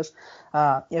 whatever it is.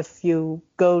 If you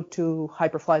go to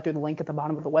Hyperfly through the link at the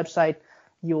bottom of the website,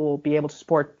 you'll be able to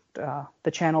support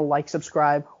the channel, like,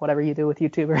 subscribe, whatever you do with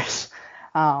YouTubers.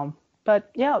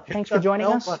 But yeah, thanks for joining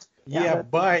us.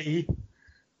 Bye.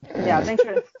 Yeah,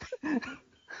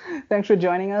 thanks for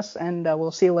joining us, and we'll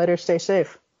see you later. Stay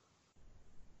safe.